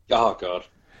 Oh, God.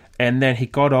 And then he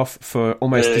got off for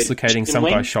almost dislocating some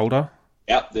guy's shoulder.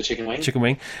 Yep, the chicken wing. Chicken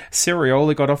wing.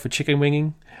 Sirioli got off for chicken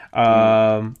winging.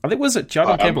 I think, was it Judd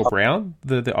and Campbell Brown?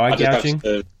 The eye gouging?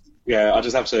 I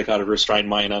just have to kind of restrain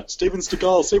my inner... Stephen's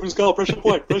goal, pressure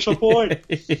point. Pressure point.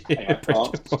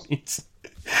 Points.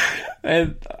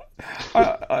 And...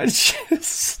 I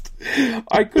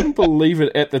couldn't believe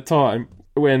it at the time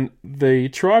when the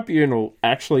tribunal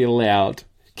actually allowed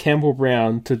Campbell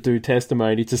Brown to do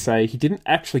testimony to say he didn't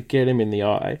actually get him in the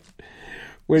eye.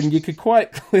 When you could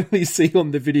quite clearly see on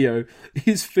the video,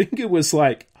 his finger was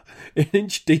like an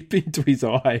inch deep into his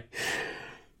eye.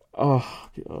 Oh,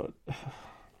 God.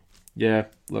 Yeah,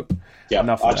 look.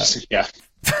 Enough of that.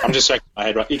 I'm just shaking my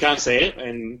head. Right. You can't see it,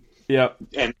 and... Yeah,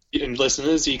 and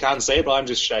listeners, you can't see it, but I'm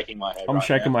just shaking my head. I'm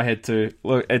shaking my head too.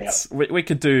 Look, it's we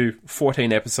could do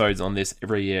 14 episodes on this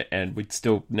every year, and we'd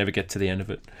still never get to the end of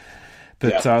it.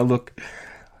 But look,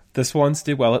 The Swans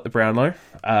did well at the Brownlow.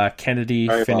 Kennedy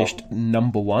finished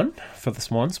number 1 for the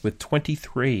Swans with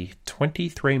 23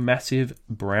 massive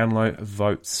Brownlow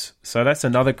votes. So that's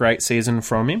another great season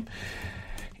from him.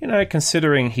 You know,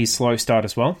 considering his slow start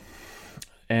as well.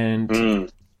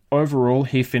 And overall,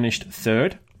 he finished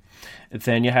 3rd.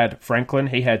 Then you had Franklin.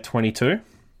 He had 22.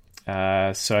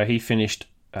 So he finished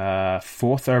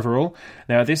 4th overall.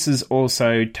 Now, this is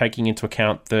also taking into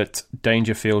account that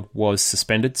Dangerfield was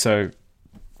suspended. So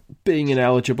being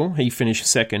ineligible, he finished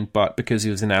 2nd. But because he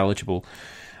was ineligible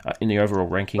in the overall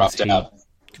rankings,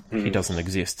 he doesn't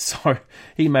exist. So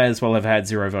he may as well have had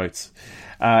 0 votes.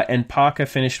 And Parker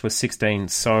finished with 16.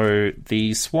 So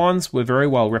the Swans were very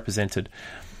well represented.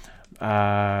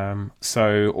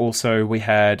 So also we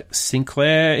had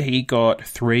Sinclair. He got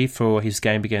 3 for his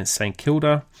game against St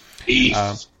Kilda.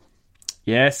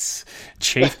 Yes.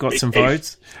 Chief got some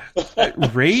votes.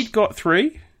 Reed got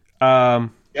 3.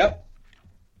 Yep.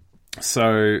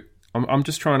 So I'm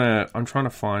trying to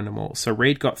find them all. So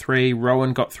Reed got 3.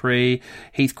 Rowan got 3.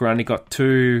 Heath Grundy got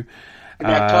 2.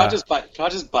 Now, can I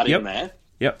just butt in there?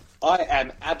 Yep. I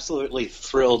am absolutely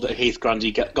thrilled that Heath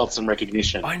Grundy got some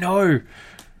recognition. I know.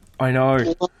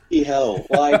 Bloody hell!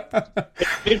 Like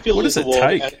midfielders what does it award,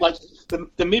 take? Like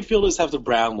the midfielders have the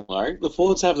Brownlow, the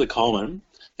forwards have the Coleman.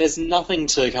 There's nothing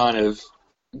to kind of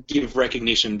give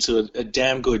recognition to a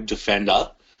damn good defender.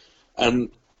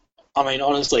 And I mean,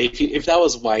 honestly, if that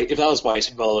was weighted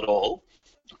well at all,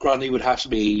 Grundy would have to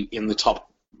be in the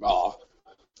top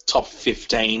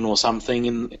 15 or something.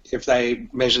 And if they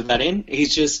measured that in,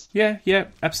 he's just yeah,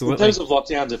 absolutely. In terms of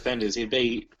lockdown defenders, he'd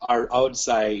be I would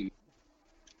say.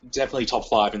 Definitely top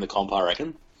 5 in the comp, I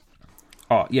reckon.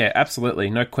 Oh, yeah, absolutely.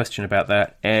 No question about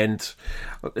that. And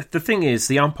the thing is,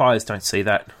 the umpires don't see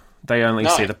that. They only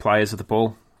see the players of the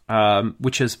ball,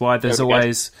 which is why there's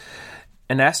always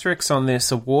an asterisk on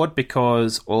this award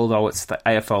because although it's the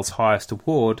AFL's highest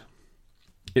award,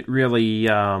 it really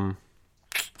kind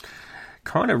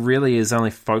of really is only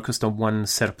focused on one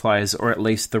set of players or at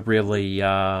least the really,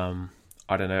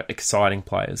 exciting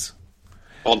players.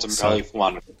 Bontempelli for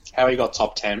one. How he got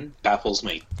top 10 baffles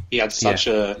me. He had such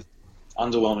a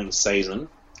underwhelming season,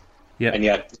 and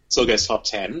yet still gets top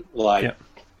 10. Like,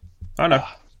 I know.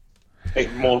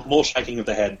 More shaking of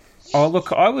the head. Oh,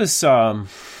 look, I was,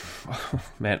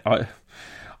 man,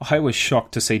 I was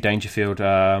shocked to see Dangerfield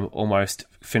almost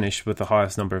finish with the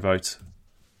highest number of votes.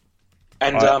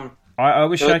 And I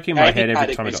was shaking my head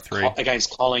every time I got 3.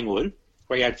 Against Collingwood,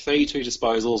 where he had 32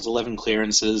 disposals, 11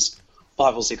 clearances,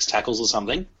 5 or 6 tackles or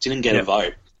something, didn't get a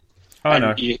vote. I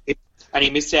know. And he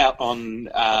missed out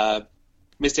on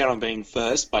being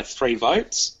first by 3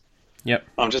 votes. Yep.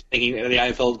 I'm just thinking the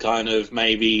AFL kind of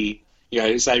maybe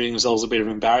saving themselves a bit of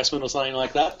embarrassment or something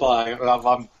like that.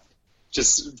 I'm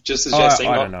just suggesting.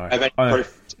 I don't know. I have any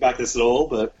proof to back this at all,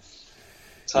 but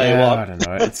tell you what, I don't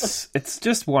know. It's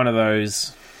just one of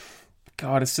those.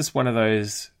 God, it's just one of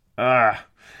those.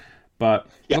 But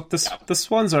look, the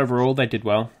Swans overall they did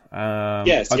well.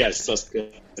 Yes, that's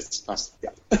good. It's nice. Yeah.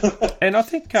 And I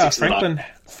think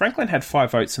Franklin had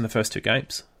 5 votes in the first 2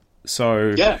 games.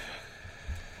 So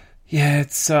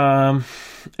it's a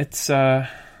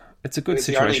good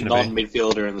situation the to only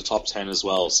non-midfielder in the top 10 as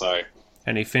well. So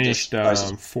and he finished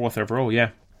 4th overall.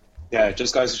 Yeah, it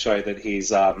just goes to show that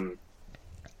he's a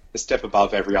step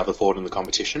above every other forward in the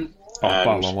competition. By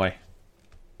a long way.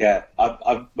 Yeah,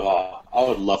 I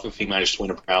would love if he managed to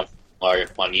win a Brownlow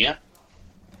one year.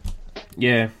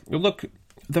 Yeah, look,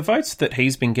 the votes that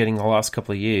he's been getting the last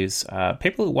couple of years,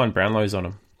 people who won Brownlows on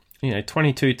him.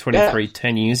 22, 23,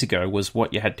 10 years ago was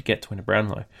what you had to get to win a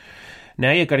Brownlow.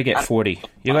 Now you've got to get 40.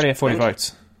 You've got to get 40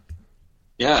 votes.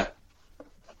 Yeah.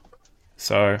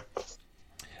 So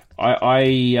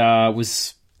I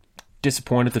was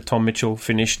disappointed that Tom Mitchell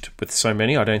finished with so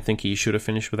many. I don't think he should have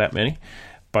finished with that many.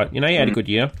 But, he had a good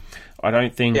year. I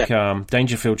don't think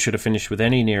Dangerfield should have finished with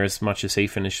any near as much as he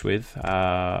finished with.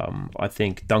 I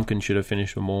think Duncan should have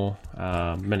finished with more.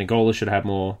 Menegola should have had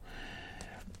more.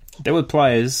 There were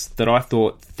players that I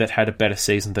thought that had a better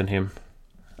season than him.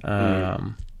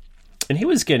 And he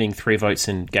was getting 3 votes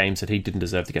in games that he didn't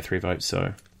deserve to get 3 votes.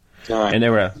 So, and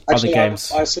there were other games.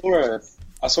 I saw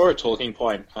a talking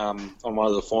point on one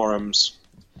of the forums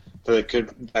that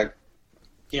could... kind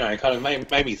of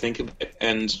made me think of it,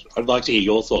 and I'd like to hear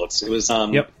your thoughts. It was,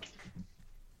 So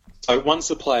once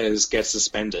the players get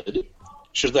suspended,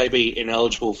 should they be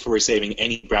ineligible for receiving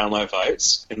any Brownlow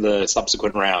votes in the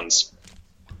subsequent rounds?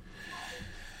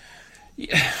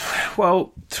 Yeah,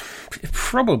 well,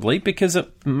 probably, because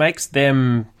it makes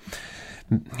them,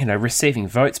 receiving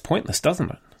votes pointless, doesn't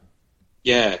it?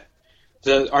 Yeah.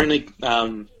 The only,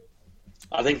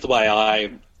 I think the way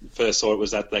I first saw it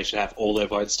was that they should have all their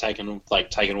votes taken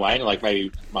away, and like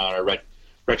maybe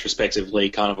retrospectively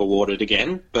kind of awarded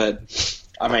again. But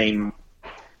I mean,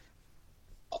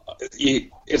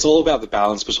 it's all about the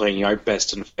balance between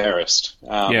best and fairest.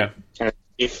 And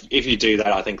if you do that,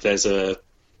 I think there's a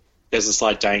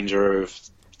slight danger of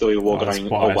the award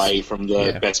going away from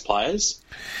the best players.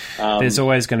 There's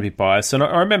always going to be bias, and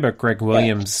I remember Greg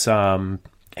Williams.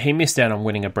 He missed out on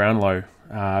winning a Brownlow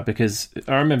because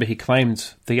I remember he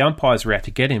claimed the umpires were out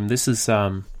to get him. This is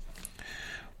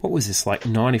what was this, like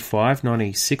 95,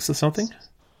 96 or something?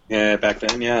 Yeah, back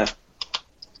then, yeah.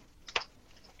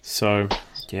 So,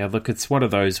 yeah, look, it's one of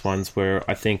those ones where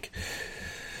I think...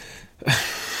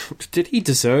 did he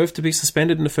deserve to be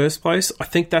suspended in the first place? I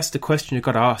think that's the question you've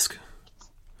got to ask.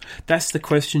 That's the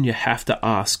question you have to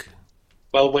ask.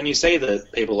 Well, when you see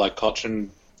that people like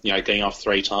Cochrane, getting off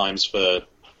 3 times for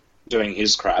doing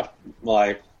his crap,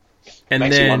 makes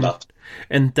you wonder.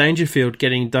 And Dangerfield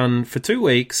getting done for 2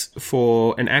 weeks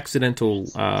for an accidental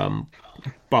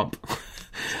bump.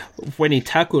 When he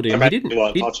tackled him, he didn't...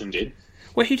 Like Cochrane did.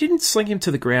 Well, he didn't sling him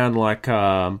to the ground like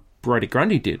Brodie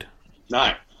Grundy did.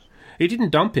 No. He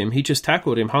didn't dump him, he just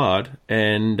tackled him hard,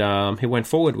 and he went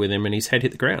forward with him, and his head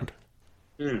hit the ground.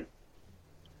 Mm.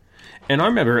 And I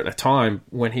remember at the time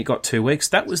when he got 2 weeks,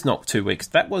 that was not 2 weeks.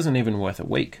 That wasn't even worth a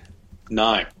week.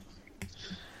 No.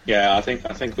 Yeah, I think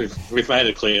we've made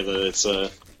it clear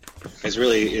that it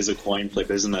really is a coin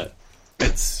flip, isn't it?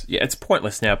 It's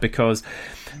pointless now because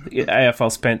the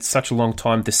AFL spent such a long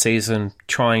time this season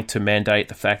trying to mandate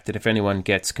the fact that if anyone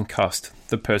gets concussed,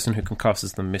 the person who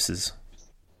concusses them misses.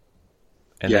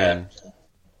 And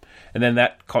then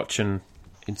that Cochrane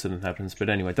incident happens. But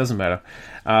anyway, it doesn't matter.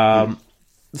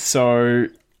 So...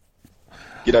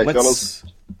 G'day, fellas.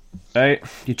 Hey,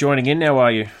 you're joining in now,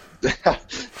 are you?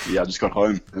 Yeah, I just got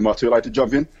home. Am I too late to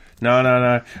jump in?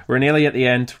 No. We're nearly at the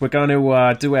end. We're going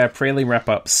to do our prelim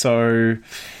wrap-up. So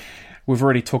we've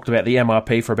already talked about the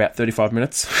MRP for about 35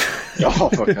 minutes.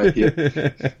 Oh, okay, yeah.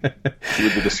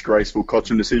 With the disgraceful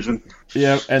Cochrane decision.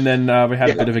 Yeah, and then we had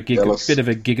a bit of a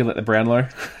giggle at the Brownlow.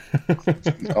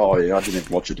 Oh yeah, I didn't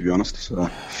even watch it, to be honest. So.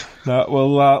 No,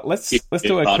 well, let's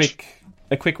do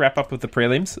a quick wrap-up of the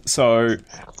prelims. So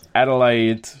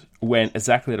Adelaide went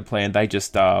exactly to plan. They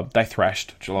just they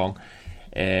thrashed Geelong,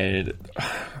 and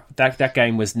that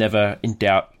game was never in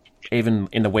doubt, even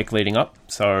in the week leading up.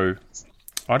 So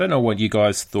I don't know what you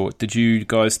guys thought. Did you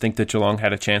guys think that Geelong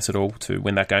had a chance at all to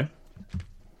win that game?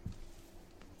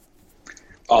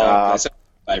 Oh, they're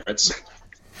favourites,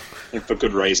 for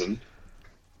good reason.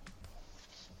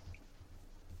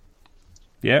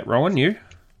 Yeah, Rowan, you?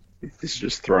 This is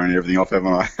just throwing everything off,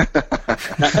 haven't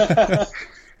I?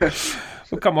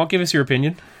 Well, come on, give us your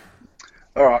opinion.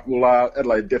 All right, well,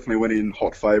 Adelaide definitely went in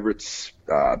hot favourites.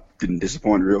 Didn't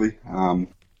disappoint, really. Not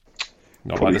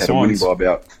probably by the had a winning Swans. by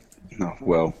about... No,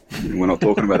 well, we're not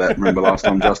talking about that. Remember last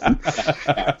time, Justin?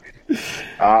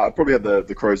 Probably had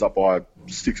the Crows up by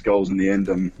 6 goals in the end.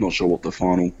 I'm not sure what the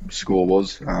final score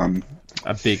was. A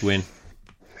big win.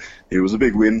 It was a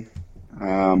big win.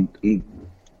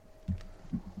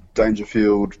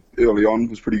 Dangerfield early on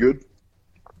was pretty good.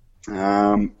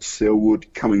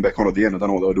 Selwood coming back on at the end. I don't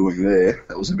know what they were doing there.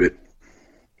 That was a bit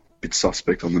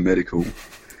suspect on the medical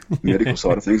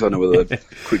side of things. I know with a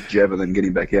quick jab and then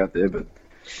getting back out there, but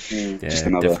just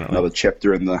another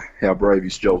chapter in the how brave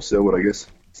is Joel Selwood, I guess.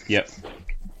 Yep.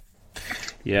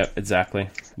 Yeah, exactly.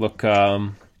 Look, I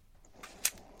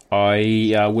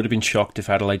would have been shocked if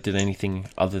Adelaide did anything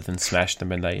other than smash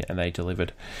them, and they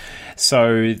delivered.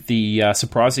 So the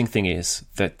surprising thing is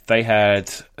that they had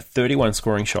 31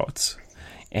 scoring shots,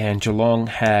 and Geelong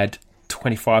had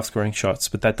 25 scoring shots,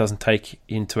 but that doesn't take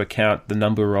into account the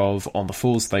number of on the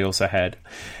fulls they also had,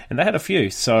 and they had a few.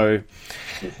 So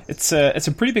it's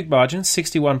a pretty big margin,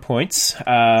 61 points.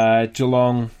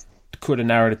 Geelong could have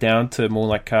narrowed it down to more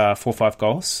like 4 or 5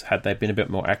 goals had they been a bit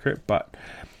more accurate, but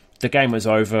the game was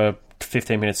over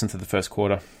 15 minutes into the first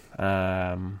quarter.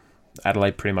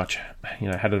 Adelaide pretty much,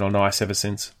 had it on ice ever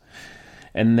since.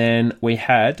 And then we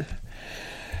had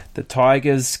the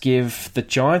Tigers give the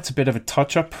Giants a bit of a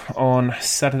touch-up on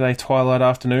Saturday twilight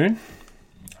afternoon.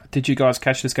 Did you guys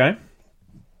catch this game?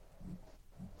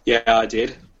 Yeah, I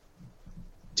did.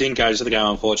 Didn't go to the game,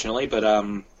 unfortunately, but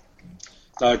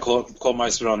I caught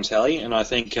most of it on telly, and I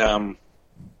think that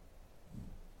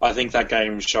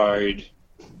game showed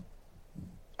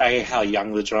how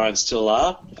young the Giants still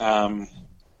are,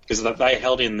 because they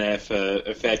held in there for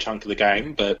a fair chunk of the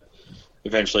game, but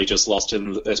eventually just lost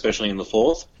it, especially in the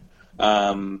fourth.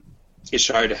 It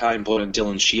showed how important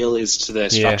Dylan Shield is to their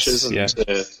structures,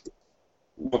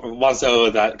 once they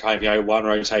were that kind of one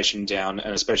rotation down,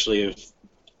 and especially if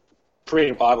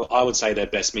I would say their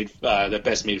best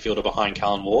midfielder behind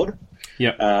Callan Ward.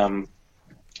 Yeah.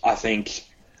 I think,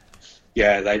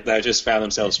 they just found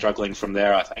themselves struggling from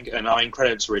there, I think. And I mean,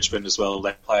 credit to Richmond as well.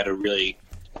 They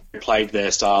played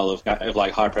their style of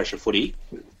like high pressure footy.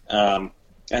 And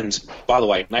by the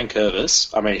way, Nate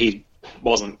Curvis, I mean, he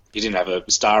didn't have a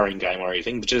starring game or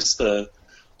anything, but just the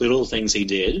little things he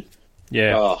did.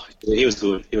 Yeah. Oh, he was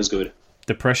good. He was good.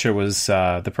 The pressure was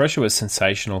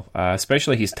sensational,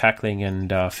 especially his tackling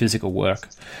and physical work.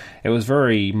 It was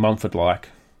very Mumford-like.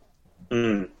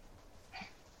 Mm.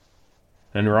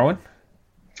 And Rowan?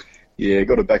 Yeah,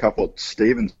 got to back up what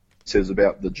Stephen says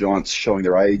about the Giants showing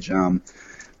their age. I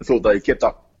thought they kept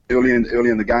up early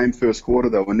in the game, first quarter.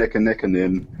 They were neck and neck, and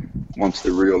then once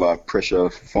the real pressure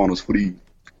finals footy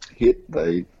hit,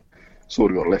 they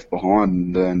sort of got left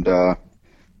behind and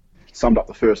summed up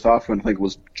the first half when I think it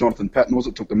was Jonathan Patton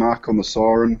took the mark on the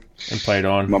siren and played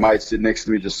on. My mate sitting next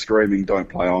to me just screaming, "Don't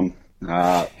play on!"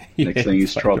 Next thing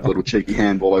he's tried a little cheeky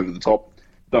handball over the top.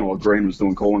 Don't know what Green was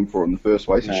doing calling for it in the first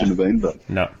place. It shouldn't have been, but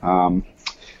no.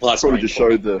 Probably just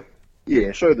showed the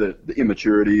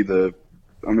immaturity.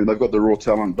 I mean, they've got the raw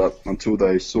talent, but until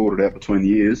they sort it out between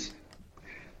the ears,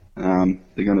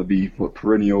 they're going to be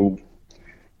perennial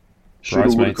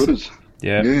shooters.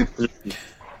 Yeah.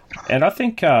 And I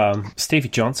think Stevie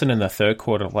Johnson in the third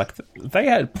quarter, they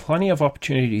had plenty of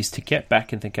opportunities to get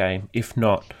back in the game, if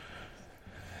not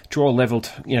draw level,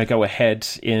 go ahead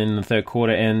in the third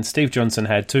quarter. And Steve Johnson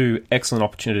had two excellent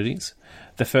opportunities.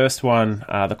 The first one,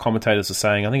 the commentators were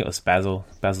saying, I think it was Basil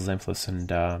Zemflis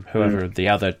and whoever the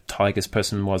other Tigers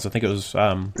person was. I think it was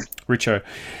Richo.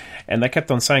 And they kept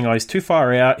on saying, he's too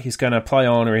far out, he's going to play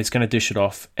on or he's going to dish it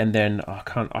off. And then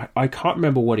I can't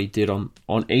remember what he did on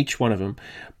each one of them,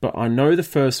 but I know the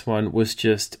first one was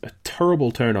just a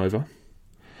terrible turnover.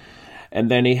 And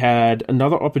then he had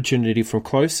another opportunity from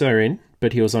closer in,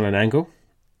 but he was on an angle.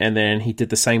 And then he did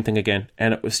the same thing again,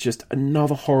 and it was just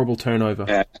another horrible turnover.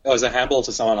 Yeah, it was a handball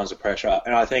to someone under pressure,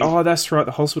 and I think... Oh, that's right,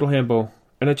 the hospital handball.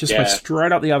 And it just went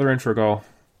straight up the other end for a goal.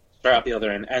 Straight up the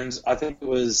other end. And I think it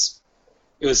was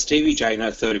Stevie J in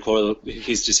that third quarter,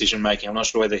 his decision-making. I'm not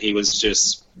sure whether he was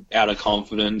just out of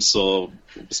confidence or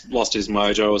lost his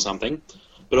mojo or something.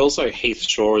 But also Heath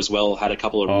Shaw as well had a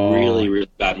couple of really, really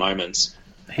bad moments.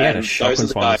 He had a shocking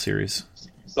final series.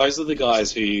 Those are the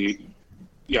guys who...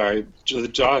 the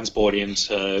Giants brought in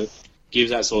to give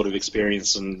that sort of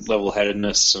experience and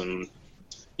level-headedness and,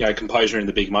 composure in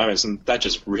the big moments, and that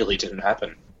just really didn't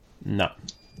happen. No.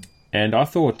 And I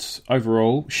thought,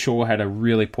 overall, Shaw had a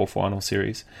really poor final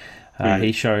series.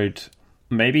 He showed...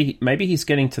 Maybe he's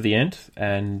getting to the end,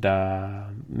 and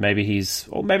maybe he's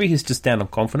just down on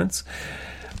confidence.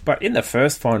 But in the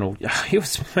first final, he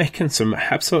was making some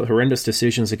absolute horrendous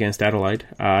decisions against Adelaide.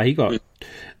 He got...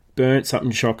 burnt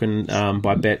something shocking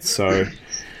by Betts. So,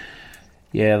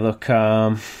 look,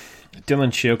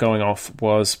 Dylan Shield going off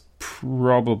was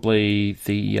probably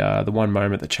the one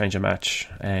moment that changed a match.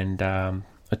 And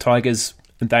the Tigers,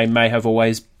 they may have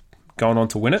always gone on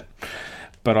to win it,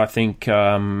 but I think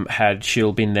had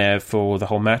Shield been there for the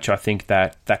whole match, I think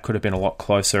that could have been a lot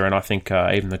closer. And I think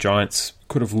even the Giants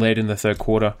could have led in the third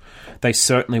quarter. They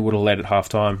certainly would have led at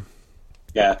halftime.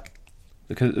 Yeah.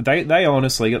 Because they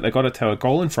honestly, they got a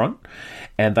goal in front,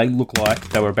 and they looked like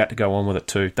they were about to go on with it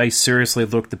too. They seriously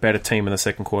looked the better team in the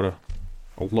second quarter.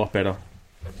 A lot better.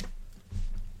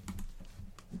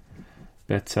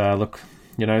 But look,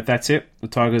 that's it. The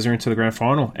Tigers are into the grand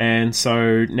final. And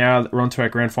so now that we're on to our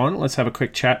grand final, let's have a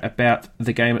quick chat about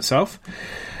the game itself.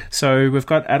 So we've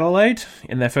got Adelaide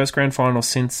in their first grand final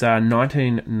since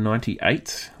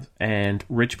 1998, and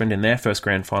Richmond in their first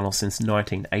grand final since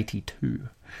 1982.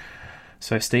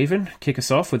 So, Stephen, kick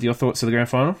us off with your thoughts of the grand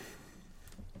final.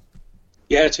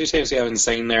 Yeah, two teams we haven't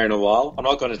seen there in a while. I'm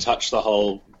not going to touch the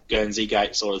whole Guernsey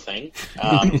Gate sort of thing.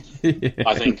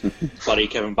 I think bloody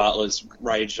Kevin Butler's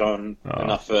raged on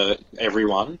enough for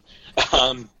everyone.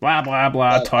 Blah, blah,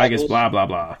 blah, Tigers, blah, blah,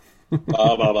 blah.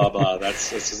 Blah, blah, blah, blah. That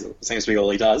seems to be all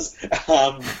he does.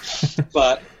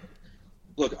 But,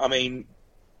 look, I mean,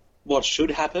 what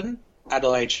should happen?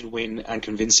 Adelaide should win, and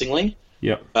convincingly.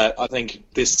 Yep. But I think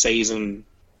this season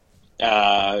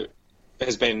has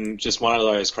been just one of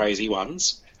those crazy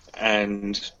ones.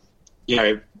 And,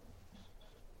 I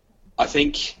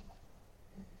think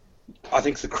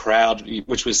the crowd,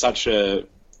 which was such a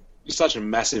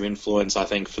massive influence, I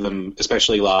think, for them,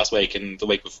 especially last week and the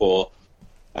week before,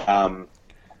 I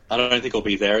don't think it'll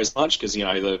be there as much because,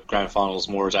 the grand final is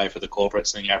more a day for the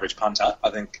corporates than the average punter.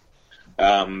 I think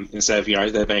instead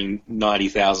of, there being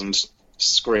 90,000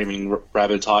 screaming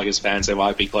rabid Tigers fans, they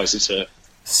might be closer to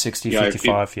 60,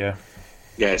 55,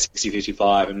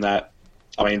 60-55, and that,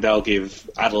 I mean, they'll give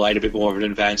Adelaide a bit more of an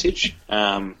advantage.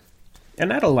 And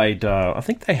Adelaide, I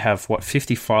think they have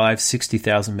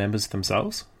 60,000 members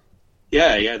themselves.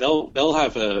 Yeah, they'll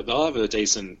have a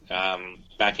decent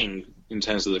backing in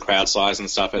terms of the crowd size and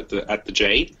stuff at the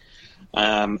G.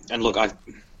 And look,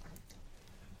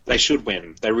 they should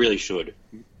win. They really should.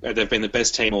 They've been the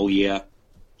best team all year.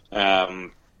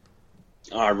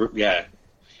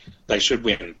 They should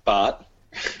win, but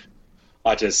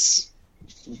this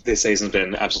season's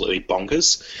been absolutely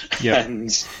bonkers,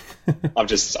 and I'm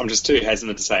just too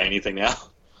hesitant to say anything now.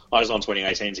 I just want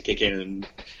 2018 to kick in and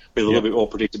with a little bit more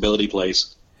predictability,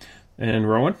 please. And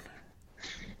Rowan?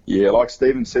 Yeah, like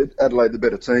Stephen said, Adelaide the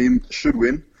better team, should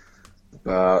win.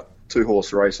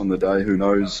 Two-horse race on the day, who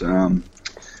knows?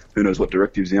 Who knows what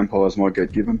directives the umpires might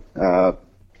get given.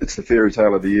 It's the fairy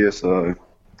tale of the year, so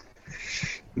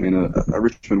I mean, a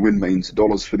Richmond win means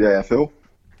dollars for the AFL.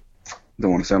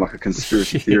 Don't want to sound like a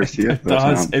conspiracy theorist here. It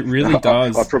does. It really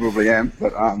does. I probably am,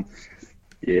 but I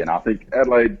think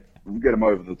Adelaide will get them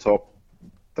over the top.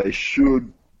 They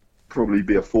should probably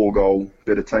be a 4-goal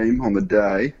better team on the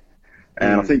day.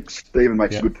 And I think Stephen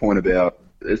makes a good point about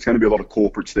it's going to be a lot of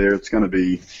corporates there. It's going to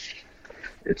be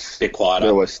a bit quieter.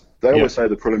 They always say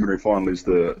the preliminary final is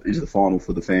the final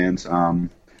for the fans. I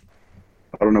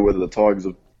don't know whether the Tigers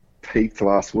have peaked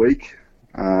last week.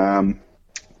 Well,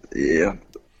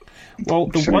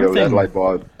 the one thing...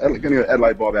 Going to go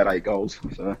Adelaide by about 8 goals.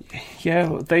 So.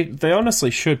 Yeah, they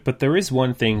honestly should, but there is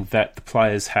one thing that the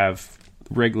players have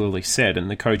regularly said, and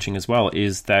the coaching as well,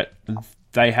 is that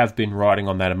they have been riding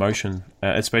on that emotion,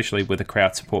 especially with the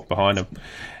crowd support behind them.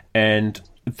 And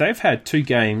they've had 2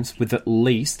 games with at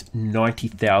least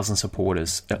 90,000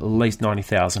 supporters, at least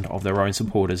 90,000 of their own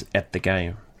supporters at the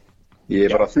game. Yeah,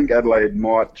 but I think Adelaide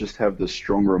might just have the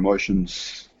stronger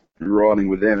emotions riding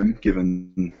with them,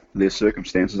 given their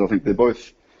circumstances. I think they're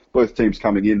both teams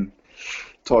coming in.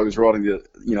 Tigers riding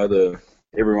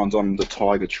everyone's on the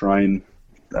Tiger train,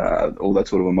 all that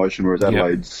sort of emotion, whereas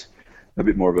Adelaide's a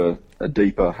bit more of a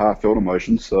deeper, heartfelt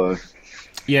emotion. So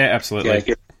yeah,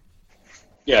 absolutely.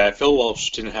 Yeah, Phil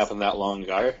Walsh didn't happen that long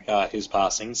ago, his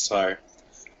passing, so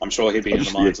I'm sure he'd be in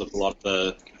the minds of a lot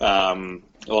of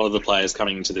the players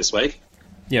coming into this week.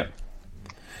 Yeah.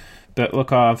 But look,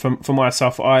 for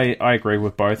myself, I agree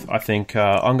with both. I think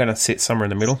I'm going to sit somewhere in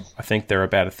the middle. I think they're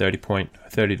about a 30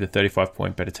 to 35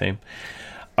 point better team.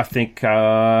 I think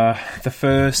the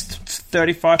first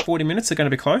 35, 40 minutes are going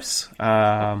to be close.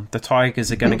 The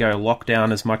Tigers are going to go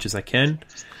lockdown as much as they can.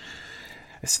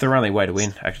 It's their only way to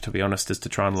win, actually, to be honest, is to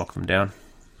try and lock them down.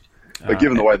 But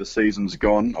given the way the season's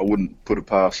gone, I wouldn't put it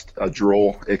past a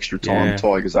draw, extra time,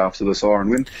 Tigers after the siren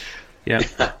win. Yeah.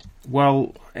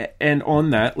 Well, and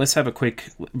on that, let's have a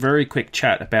very quick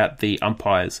chat about the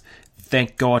umpires.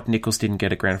 Thank God Nichols didn't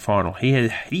get a grand final. He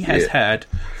has had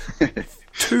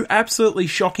 2 absolutely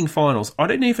shocking finals. I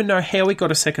didn't even know how he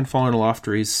got a second final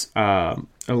after his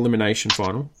elimination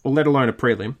final, or let alone a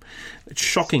prelim.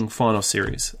 Shocking final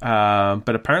series.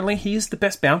 But apparently he is the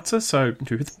best bouncer, so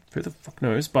who the fuck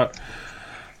knows? But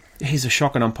he's a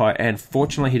shocking umpire, and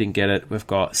fortunately he didn't get it. We've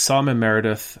got Simon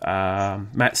Meredith,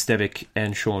 Matt Stevick,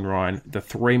 and Sean Ryan, the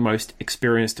 3 most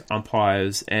experienced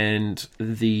umpires, and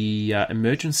the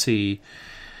emergency...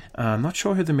 I'm not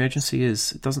sure who the emergency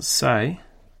is. It doesn't say.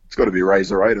 It's got to be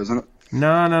Razor 8, isn't it?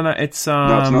 No. It's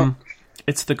no, it's not.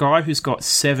 It's the guy who's got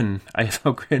 7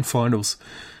 AFL Grand Finals.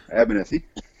 Abernethy.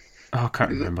 Oh, I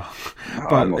can't remember.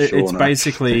 But it's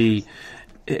basically...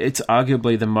 It's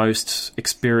arguably the most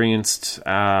experienced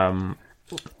umpire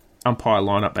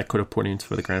lineup they could have put into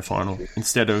for the grand final,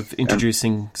 instead of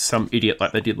introducing some idiot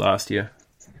like they did last year.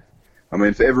 I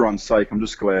mean, for everyone's sake, I'm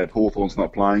just glad Hawthorn's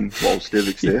not playing while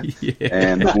Stevick's there,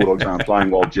 and the Bulldogs aren't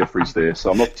playing while Jeffrey's there.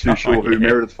 So I'm not too sure who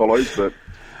Meredith follows, but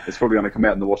it's probably going to come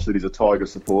out in the wash that he's a Tiger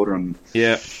supporter, and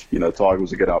Tigers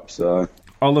will get up. So,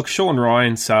 look, Sean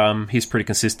Ryan's he's pretty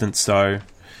consistent, so.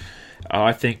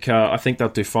 I think they'll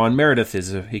do fine. Meredith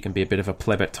he can be a bit of a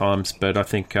pleb at times, but I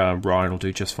think Ryan will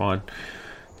do just fine.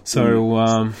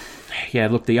 So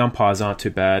look, the umpires aren't too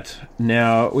bad.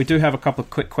 Now we do have a couple of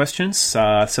quick questions,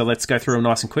 so let's go through them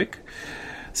nice and quick.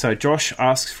 So Josh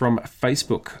asks from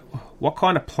Facebook, what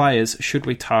kind of players should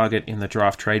we target in the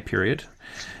draft trade period,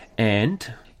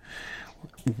 and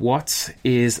what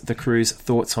is the crew's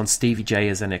thoughts on Stevie J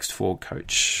as the next forward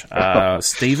coach?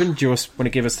 Stephen, do you want to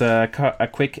give us a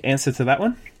quick answer to that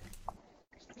one?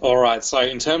 All right. So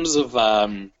in terms of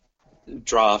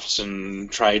drafts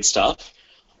and trade stuff,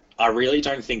 I really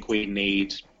don't think we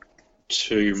need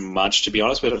too much, to be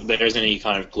honest. But there isn't any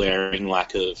kind of glaring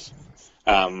lack of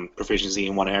proficiency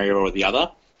in one area or the other.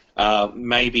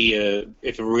 Maybe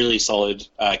if a really solid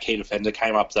key defender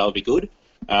came up, that would be good.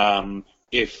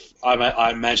 If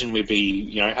I imagine we'd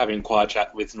be having quite a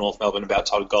chat with North Melbourne about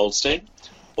Todd Goldstein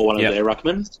or one of their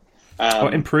ruckmen.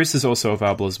 And Bruce is also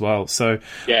available as well. So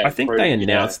I think they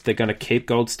announced they're going to keep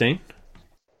Goldstein.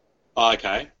 Oh,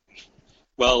 okay.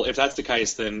 Well, if that's the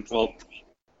case, then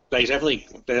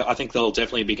I think they'll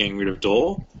definitely be getting rid of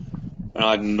Dorr. And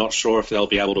I'm not sure if they'll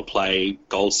be able to play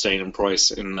Goldstein and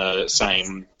Preuss in the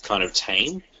same kind of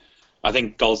team. I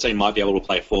think Goldstein might be able to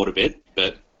play forward a bit,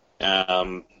 but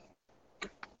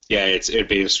it'd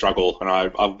be a struggle, and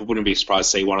I wouldn't be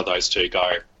surprised to see one of those two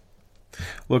go.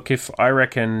 Look, if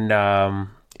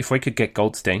we could get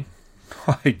Goldstein,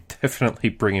 I'd definitely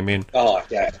bring him in. Oh,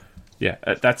 yeah. Yeah,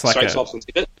 that's like straight tops and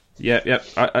ticket. Yeah.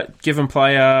 Give him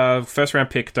play a first-round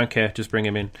pick, don't care, just bring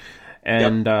him in.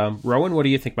 And Rowan, what do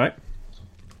you think, mate?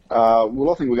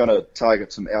 Well, I think we're going to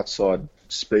target some outside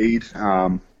speed. We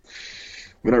don't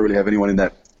really have anyone in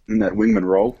that wingman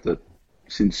role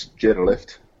since Jetta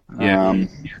left. We've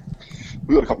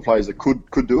got a couple of players that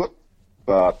could do it,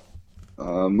 but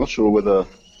I'm not sure whether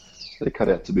they're cut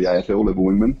out to be AFL level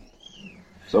wingmen.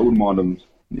 So I wouldn't mind them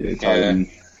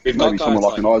targeting maybe someone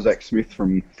like an Isaac Smith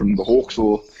from the Hawks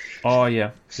or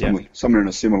someone in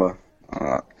a similar.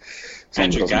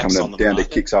 Andrew Gaff's come down to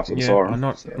kicks after the siren.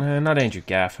 Not Andrew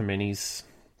Gaff. I mean, he's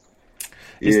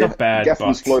not bad. Gaff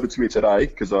was floated to me today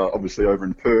because obviously over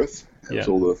in Perth, it was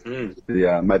all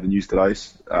made the news today.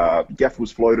 Gaff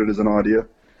was floated as an idea.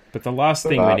 But the last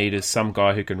thing we need is some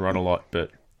guy who can run a lot.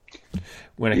 But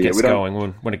when it gets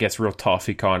going, when it gets real tough,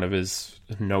 he kind of is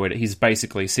nowhere. He's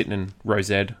basically sitting in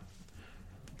Rosed.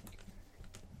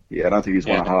 Yeah, I don't think he's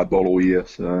won a hard ball all year.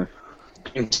 So.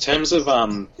 In terms of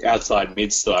outside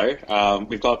mids, though,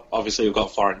 we've got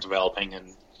Foreign developing,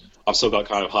 and I've still got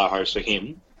kind of high hopes for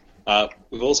him.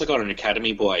 We've also got an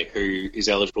academy boy who is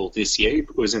eligible this year,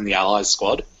 who was in the Allies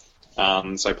squad,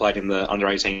 so played in the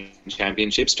under-18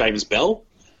 championships. James Bell.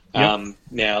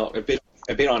 Now a bit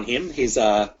on him. He's he's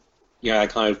a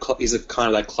kind of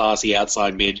that classy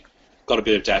outside mid. Got a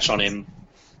bit of dash on him.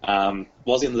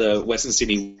 Was in the Western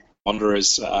Sydney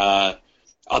Wanderers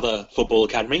other football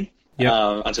academy.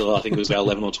 Until I think it was about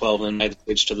 11 or 12 and made the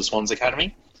switch to the Swans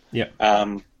Academy.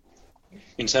 In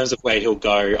terms of where he'll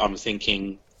go, I'm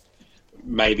thinking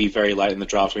maybe very late in the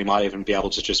draft we might even be able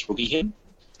to just rookie him.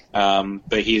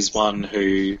 But he's one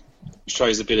who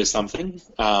shows a bit of something.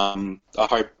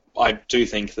 I do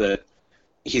think that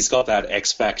he's got that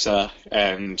X factor,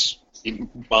 and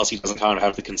whilst he doesn't kind of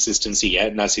have the consistency yet,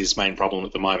 and that's his main problem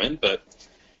at the moment, but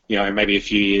maybe a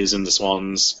few years in the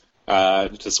Swans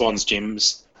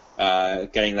gyms,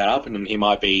 getting that up, and he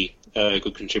might be a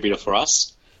good contributor for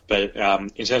us. But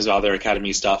in terms of other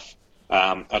academy stuff,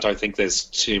 I don't think there's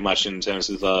too much in terms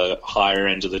of the higher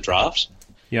end of the draft.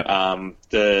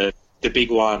 The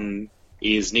big one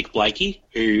is Nick Blakey,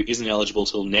 who isn't eligible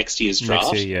till next year's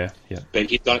draft. Next year, But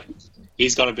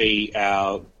he's going to be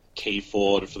our key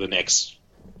forward for the next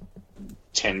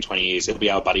 10, 20 years. He'll be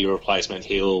our buddy replacement.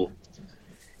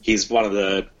 He's one of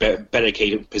the better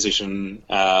key position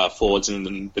forwards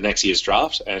in the next year's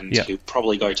draft, and he'll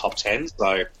probably go top 10.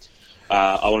 So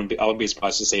I wouldn't be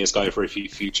surprised to see us go for a few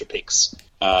future picks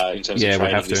in terms of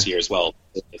trading this year as well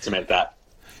to cement that.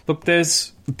 Look,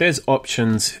 there's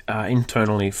options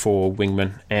internally for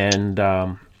wingmen, and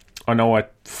I know I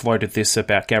floated this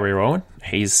about Gary Rowan.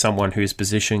 He's someone whose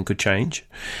position could change,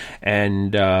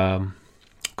 and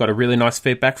got a really nice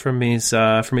feedback from his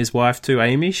wife too,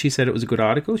 Amy. She said it was a good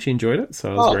article. She enjoyed it,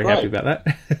 so I was very happy about that.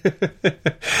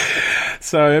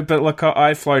 But look,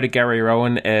 I floated Gary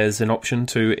Rowan as an option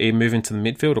to move into the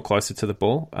midfield or closer to the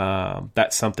ball.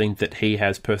 That's something that he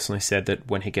has personally said that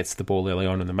when he gets the ball early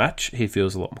on in the match, he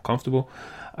feels a lot more comfortable.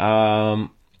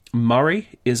 Murray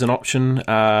is an option.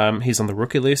 He's on the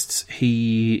rookie lists.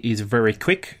 He is very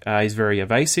quick. He's very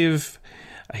evasive.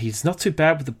 He's not too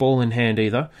bad with the ball in hand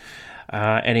either.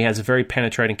 And he has a very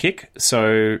penetrating kick.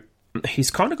 So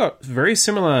he's kind of got very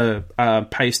similar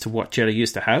pace to what Jetta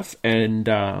used to have. And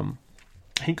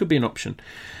he could be an option.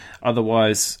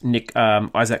 Otherwise,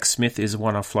 Isaac Smith is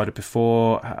one I've floated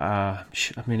before.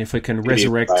 If we can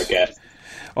resurrect...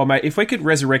 Oh, mate, if we could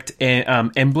resurrect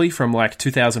Embley from like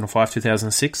 2005,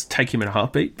 2006, take him in a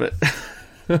heartbeat. But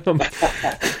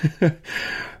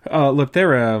look,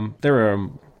 they're a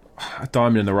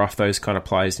diamond in the rough, those kind of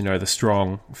players, the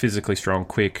strong, physically strong,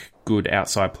 quick, good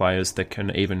outside players that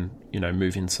can even,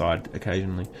 move inside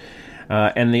occasionally.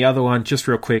 And the other one, just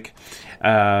real quick,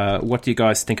 what do you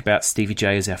guys think about Stevie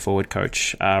J as our forward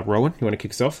coach? Rowan, you want to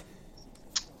kick us off?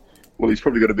 Well, he's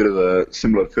probably got a bit of a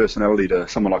similar personality to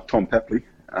someone like Tom Papley.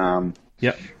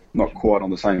 not quite on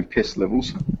the same pest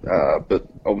levels, but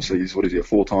obviously he's a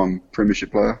 4-time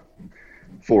premiership player,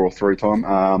 4 or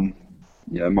 3-time,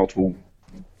 multiple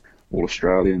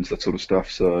All-Australians, that sort of stuff.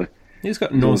 So he's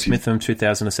got Norm Smith in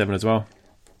 2007 as well.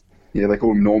 Yeah, they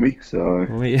call him Normie. So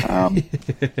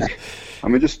I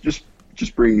mean,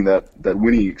 just bringing that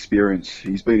winning experience.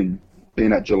 He's been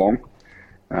at Geelong.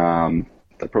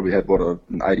 They probably had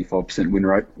an 85% win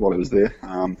rate while he was there.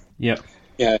 Yeah.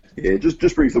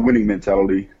 Just brings the winning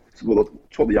mentality. It's what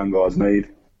the young guys need.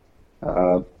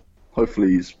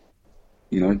 Hopefully, he's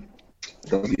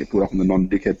doesn't get put up in the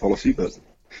non-dickhead policy, but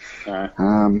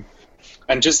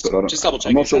and just double check.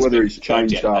 I'm not sure whether he's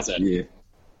changed after. Yeah.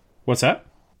 What's that?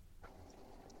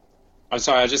 I'm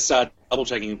sorry, I just double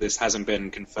checking this hasn't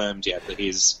been confirmed yet that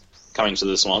he's coming to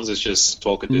the Swans. It's just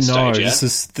talk at this stage. Yeah?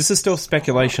 This is still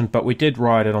speculation, but we did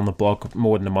write it on the blog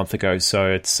more than a month ago,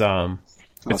 so it's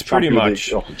pretty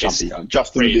much just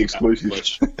the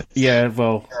exclusive. Yeah,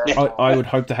 well, I would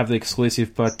hope to have the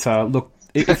exclusive, but look,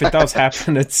 if it does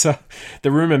happen, it's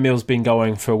the rumour mill's been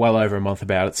going for well over a month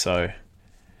about it, so.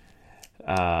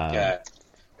 I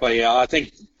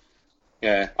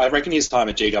reckon his time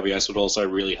at GWS would also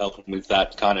really help him with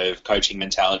that kind of coaching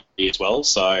mentality as well.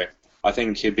 So I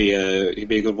think he'd be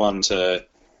a good one to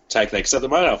take there. Because at the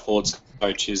moment, our forwards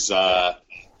coach is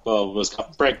was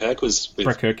Brett Kirk with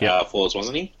forwards,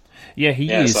 wasn't he? Yeah,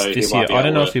 he is so this year. I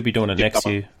don't know if he'll be doing it next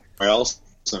year. Else.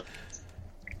 So,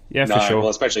 for sure. Well,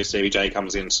 especially if Stevie J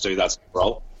comes in to do that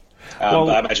role.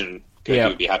 I imagine Kirk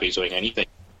would be happy doing anything.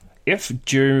 If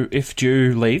Drew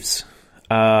leaves,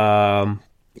 or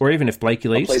even if Blakey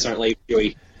leaves. Please don't leave,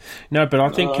 Huey. No, but I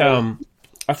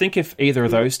think if either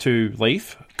of those two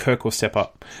leave, Kirk will step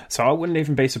up. So I wouldn't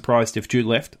even be surprised if Drew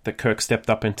left, that Kirk stepped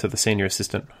up into the senior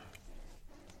assistant.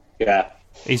 Yeah.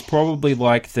 He's probably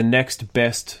like the next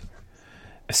best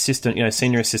assistant,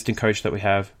 senior assistant coach that we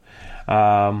have.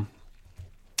 And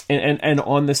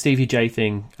on the Stevie J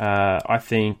thing, I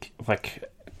think like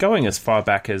going as far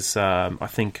back as I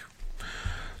think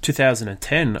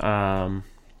 2010.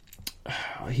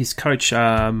 His coach,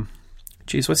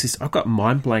 what's his? I've got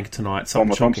mind blank tonight.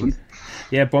 Bomber Thompson.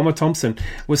 Yeah, Bomber Thompson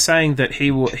was saying that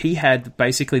he had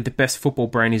basically the best football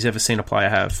brain he's ever seen a player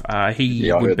have.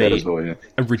 He would be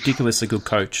a ridiculously good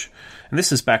coach. And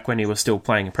this is back when he was still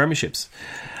playing in premierships.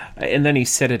 And then he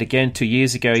said it again 2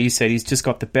 years ago. He said he's just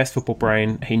got the best football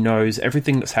brain. He knows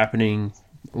everything that's happening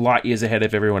light years ahead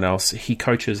of everyone else. He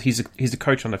coaches. He's a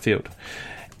coach on the field.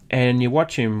 And you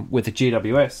watch him with the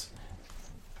GWS.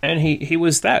 And he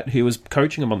was that. He was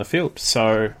coaching him on the field.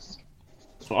 So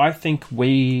I think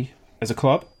we, as a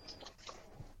club,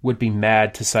 would be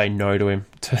mad to say no to him,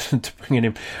 to bring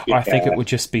him. Yeah. I think it would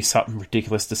just be something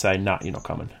ridiculous to say, nah, you're not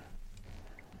coming.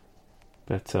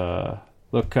 But,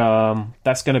 look,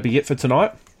 that's going to be it for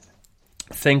tonight.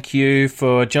 Thank you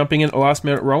for jumping in at the last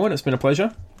minute, Rowan. It's been a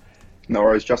pleasure. No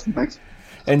worries, Justin. Thanks.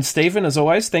 And Stephen, as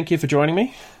always, thank you for joining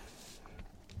me.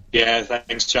 Yeah,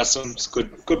 thanks, Justin. It's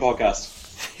good podcast.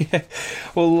 Yeah.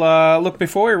 Well, look,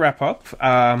 before we wrap up,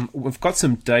 we've got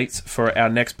some dates for our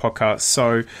next podcast.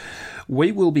 So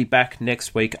we will be back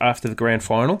next week after the grand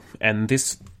final, and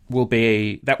that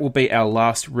will be our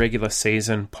last regular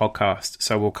season podcast.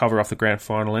 So we'll cover off the grand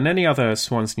final and any other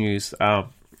Swans news.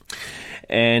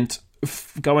 And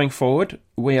going forward,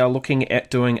 we are looking at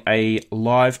doing a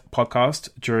live podcast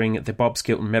during the Bob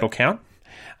Skilton Medal Count.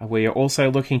 We are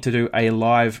also looking to do a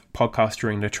live podcast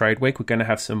during the trade week. We're going to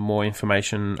have some more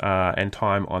information and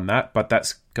time on that, but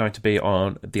that's going to be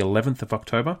on the 11th of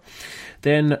October.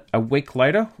 Then a week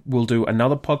later, we'll do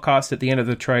another podcast at the end of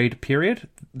the trade period.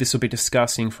 This will be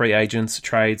discussing free agents,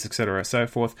 trades, etc., so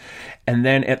forth. And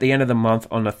then at the end of the month,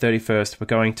 on the 31st, we're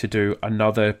going to do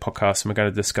another podcast, and we're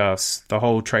going to discuss the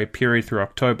whole trade period through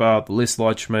October, the list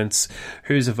lodgements,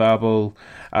 who's available,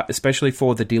 especially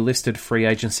for the delisted free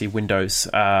agency windows.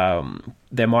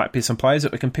 There might be some players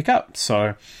that we can pick up.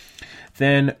 So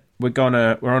then we're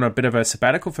on a bit of a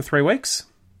sabbatical for 3 weeks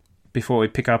before we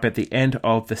pick up at the end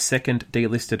of the second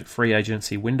delisted free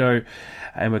agency window,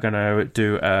 and we're going to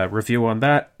do a review on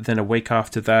that. Then a week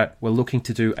after that, we're looking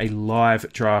to do a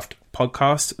live draft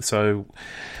podcast. So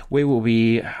we will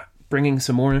be bringing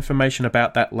some more information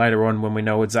about that later on when we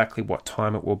know exactly what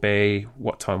time it will be,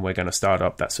 what time we're going to start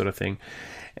up, that sort of thing.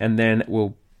 And then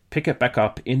we'll pick it back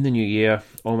up in the new year,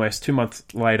 almost 2 months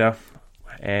later,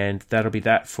 and that'll be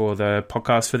that for the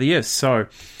podcast for the year. So,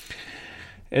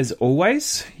 as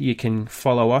always, you can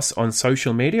follow us on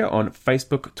social media on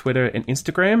Facebook, Twitter, and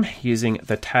Instagram using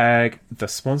the tag The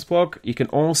Swans Blog. You can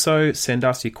also send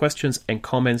us your questions and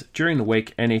comments during the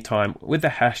week anytime with the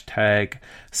hashtag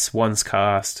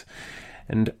SwansCast.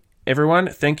 And Everyone,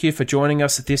 thank you for joining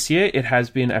us this year. It has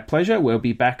been a pleasure. We'll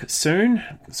be back soon.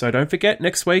 So don't forget,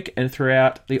 next week and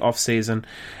throughout the off-season.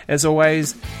 As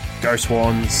always, go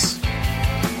Swans.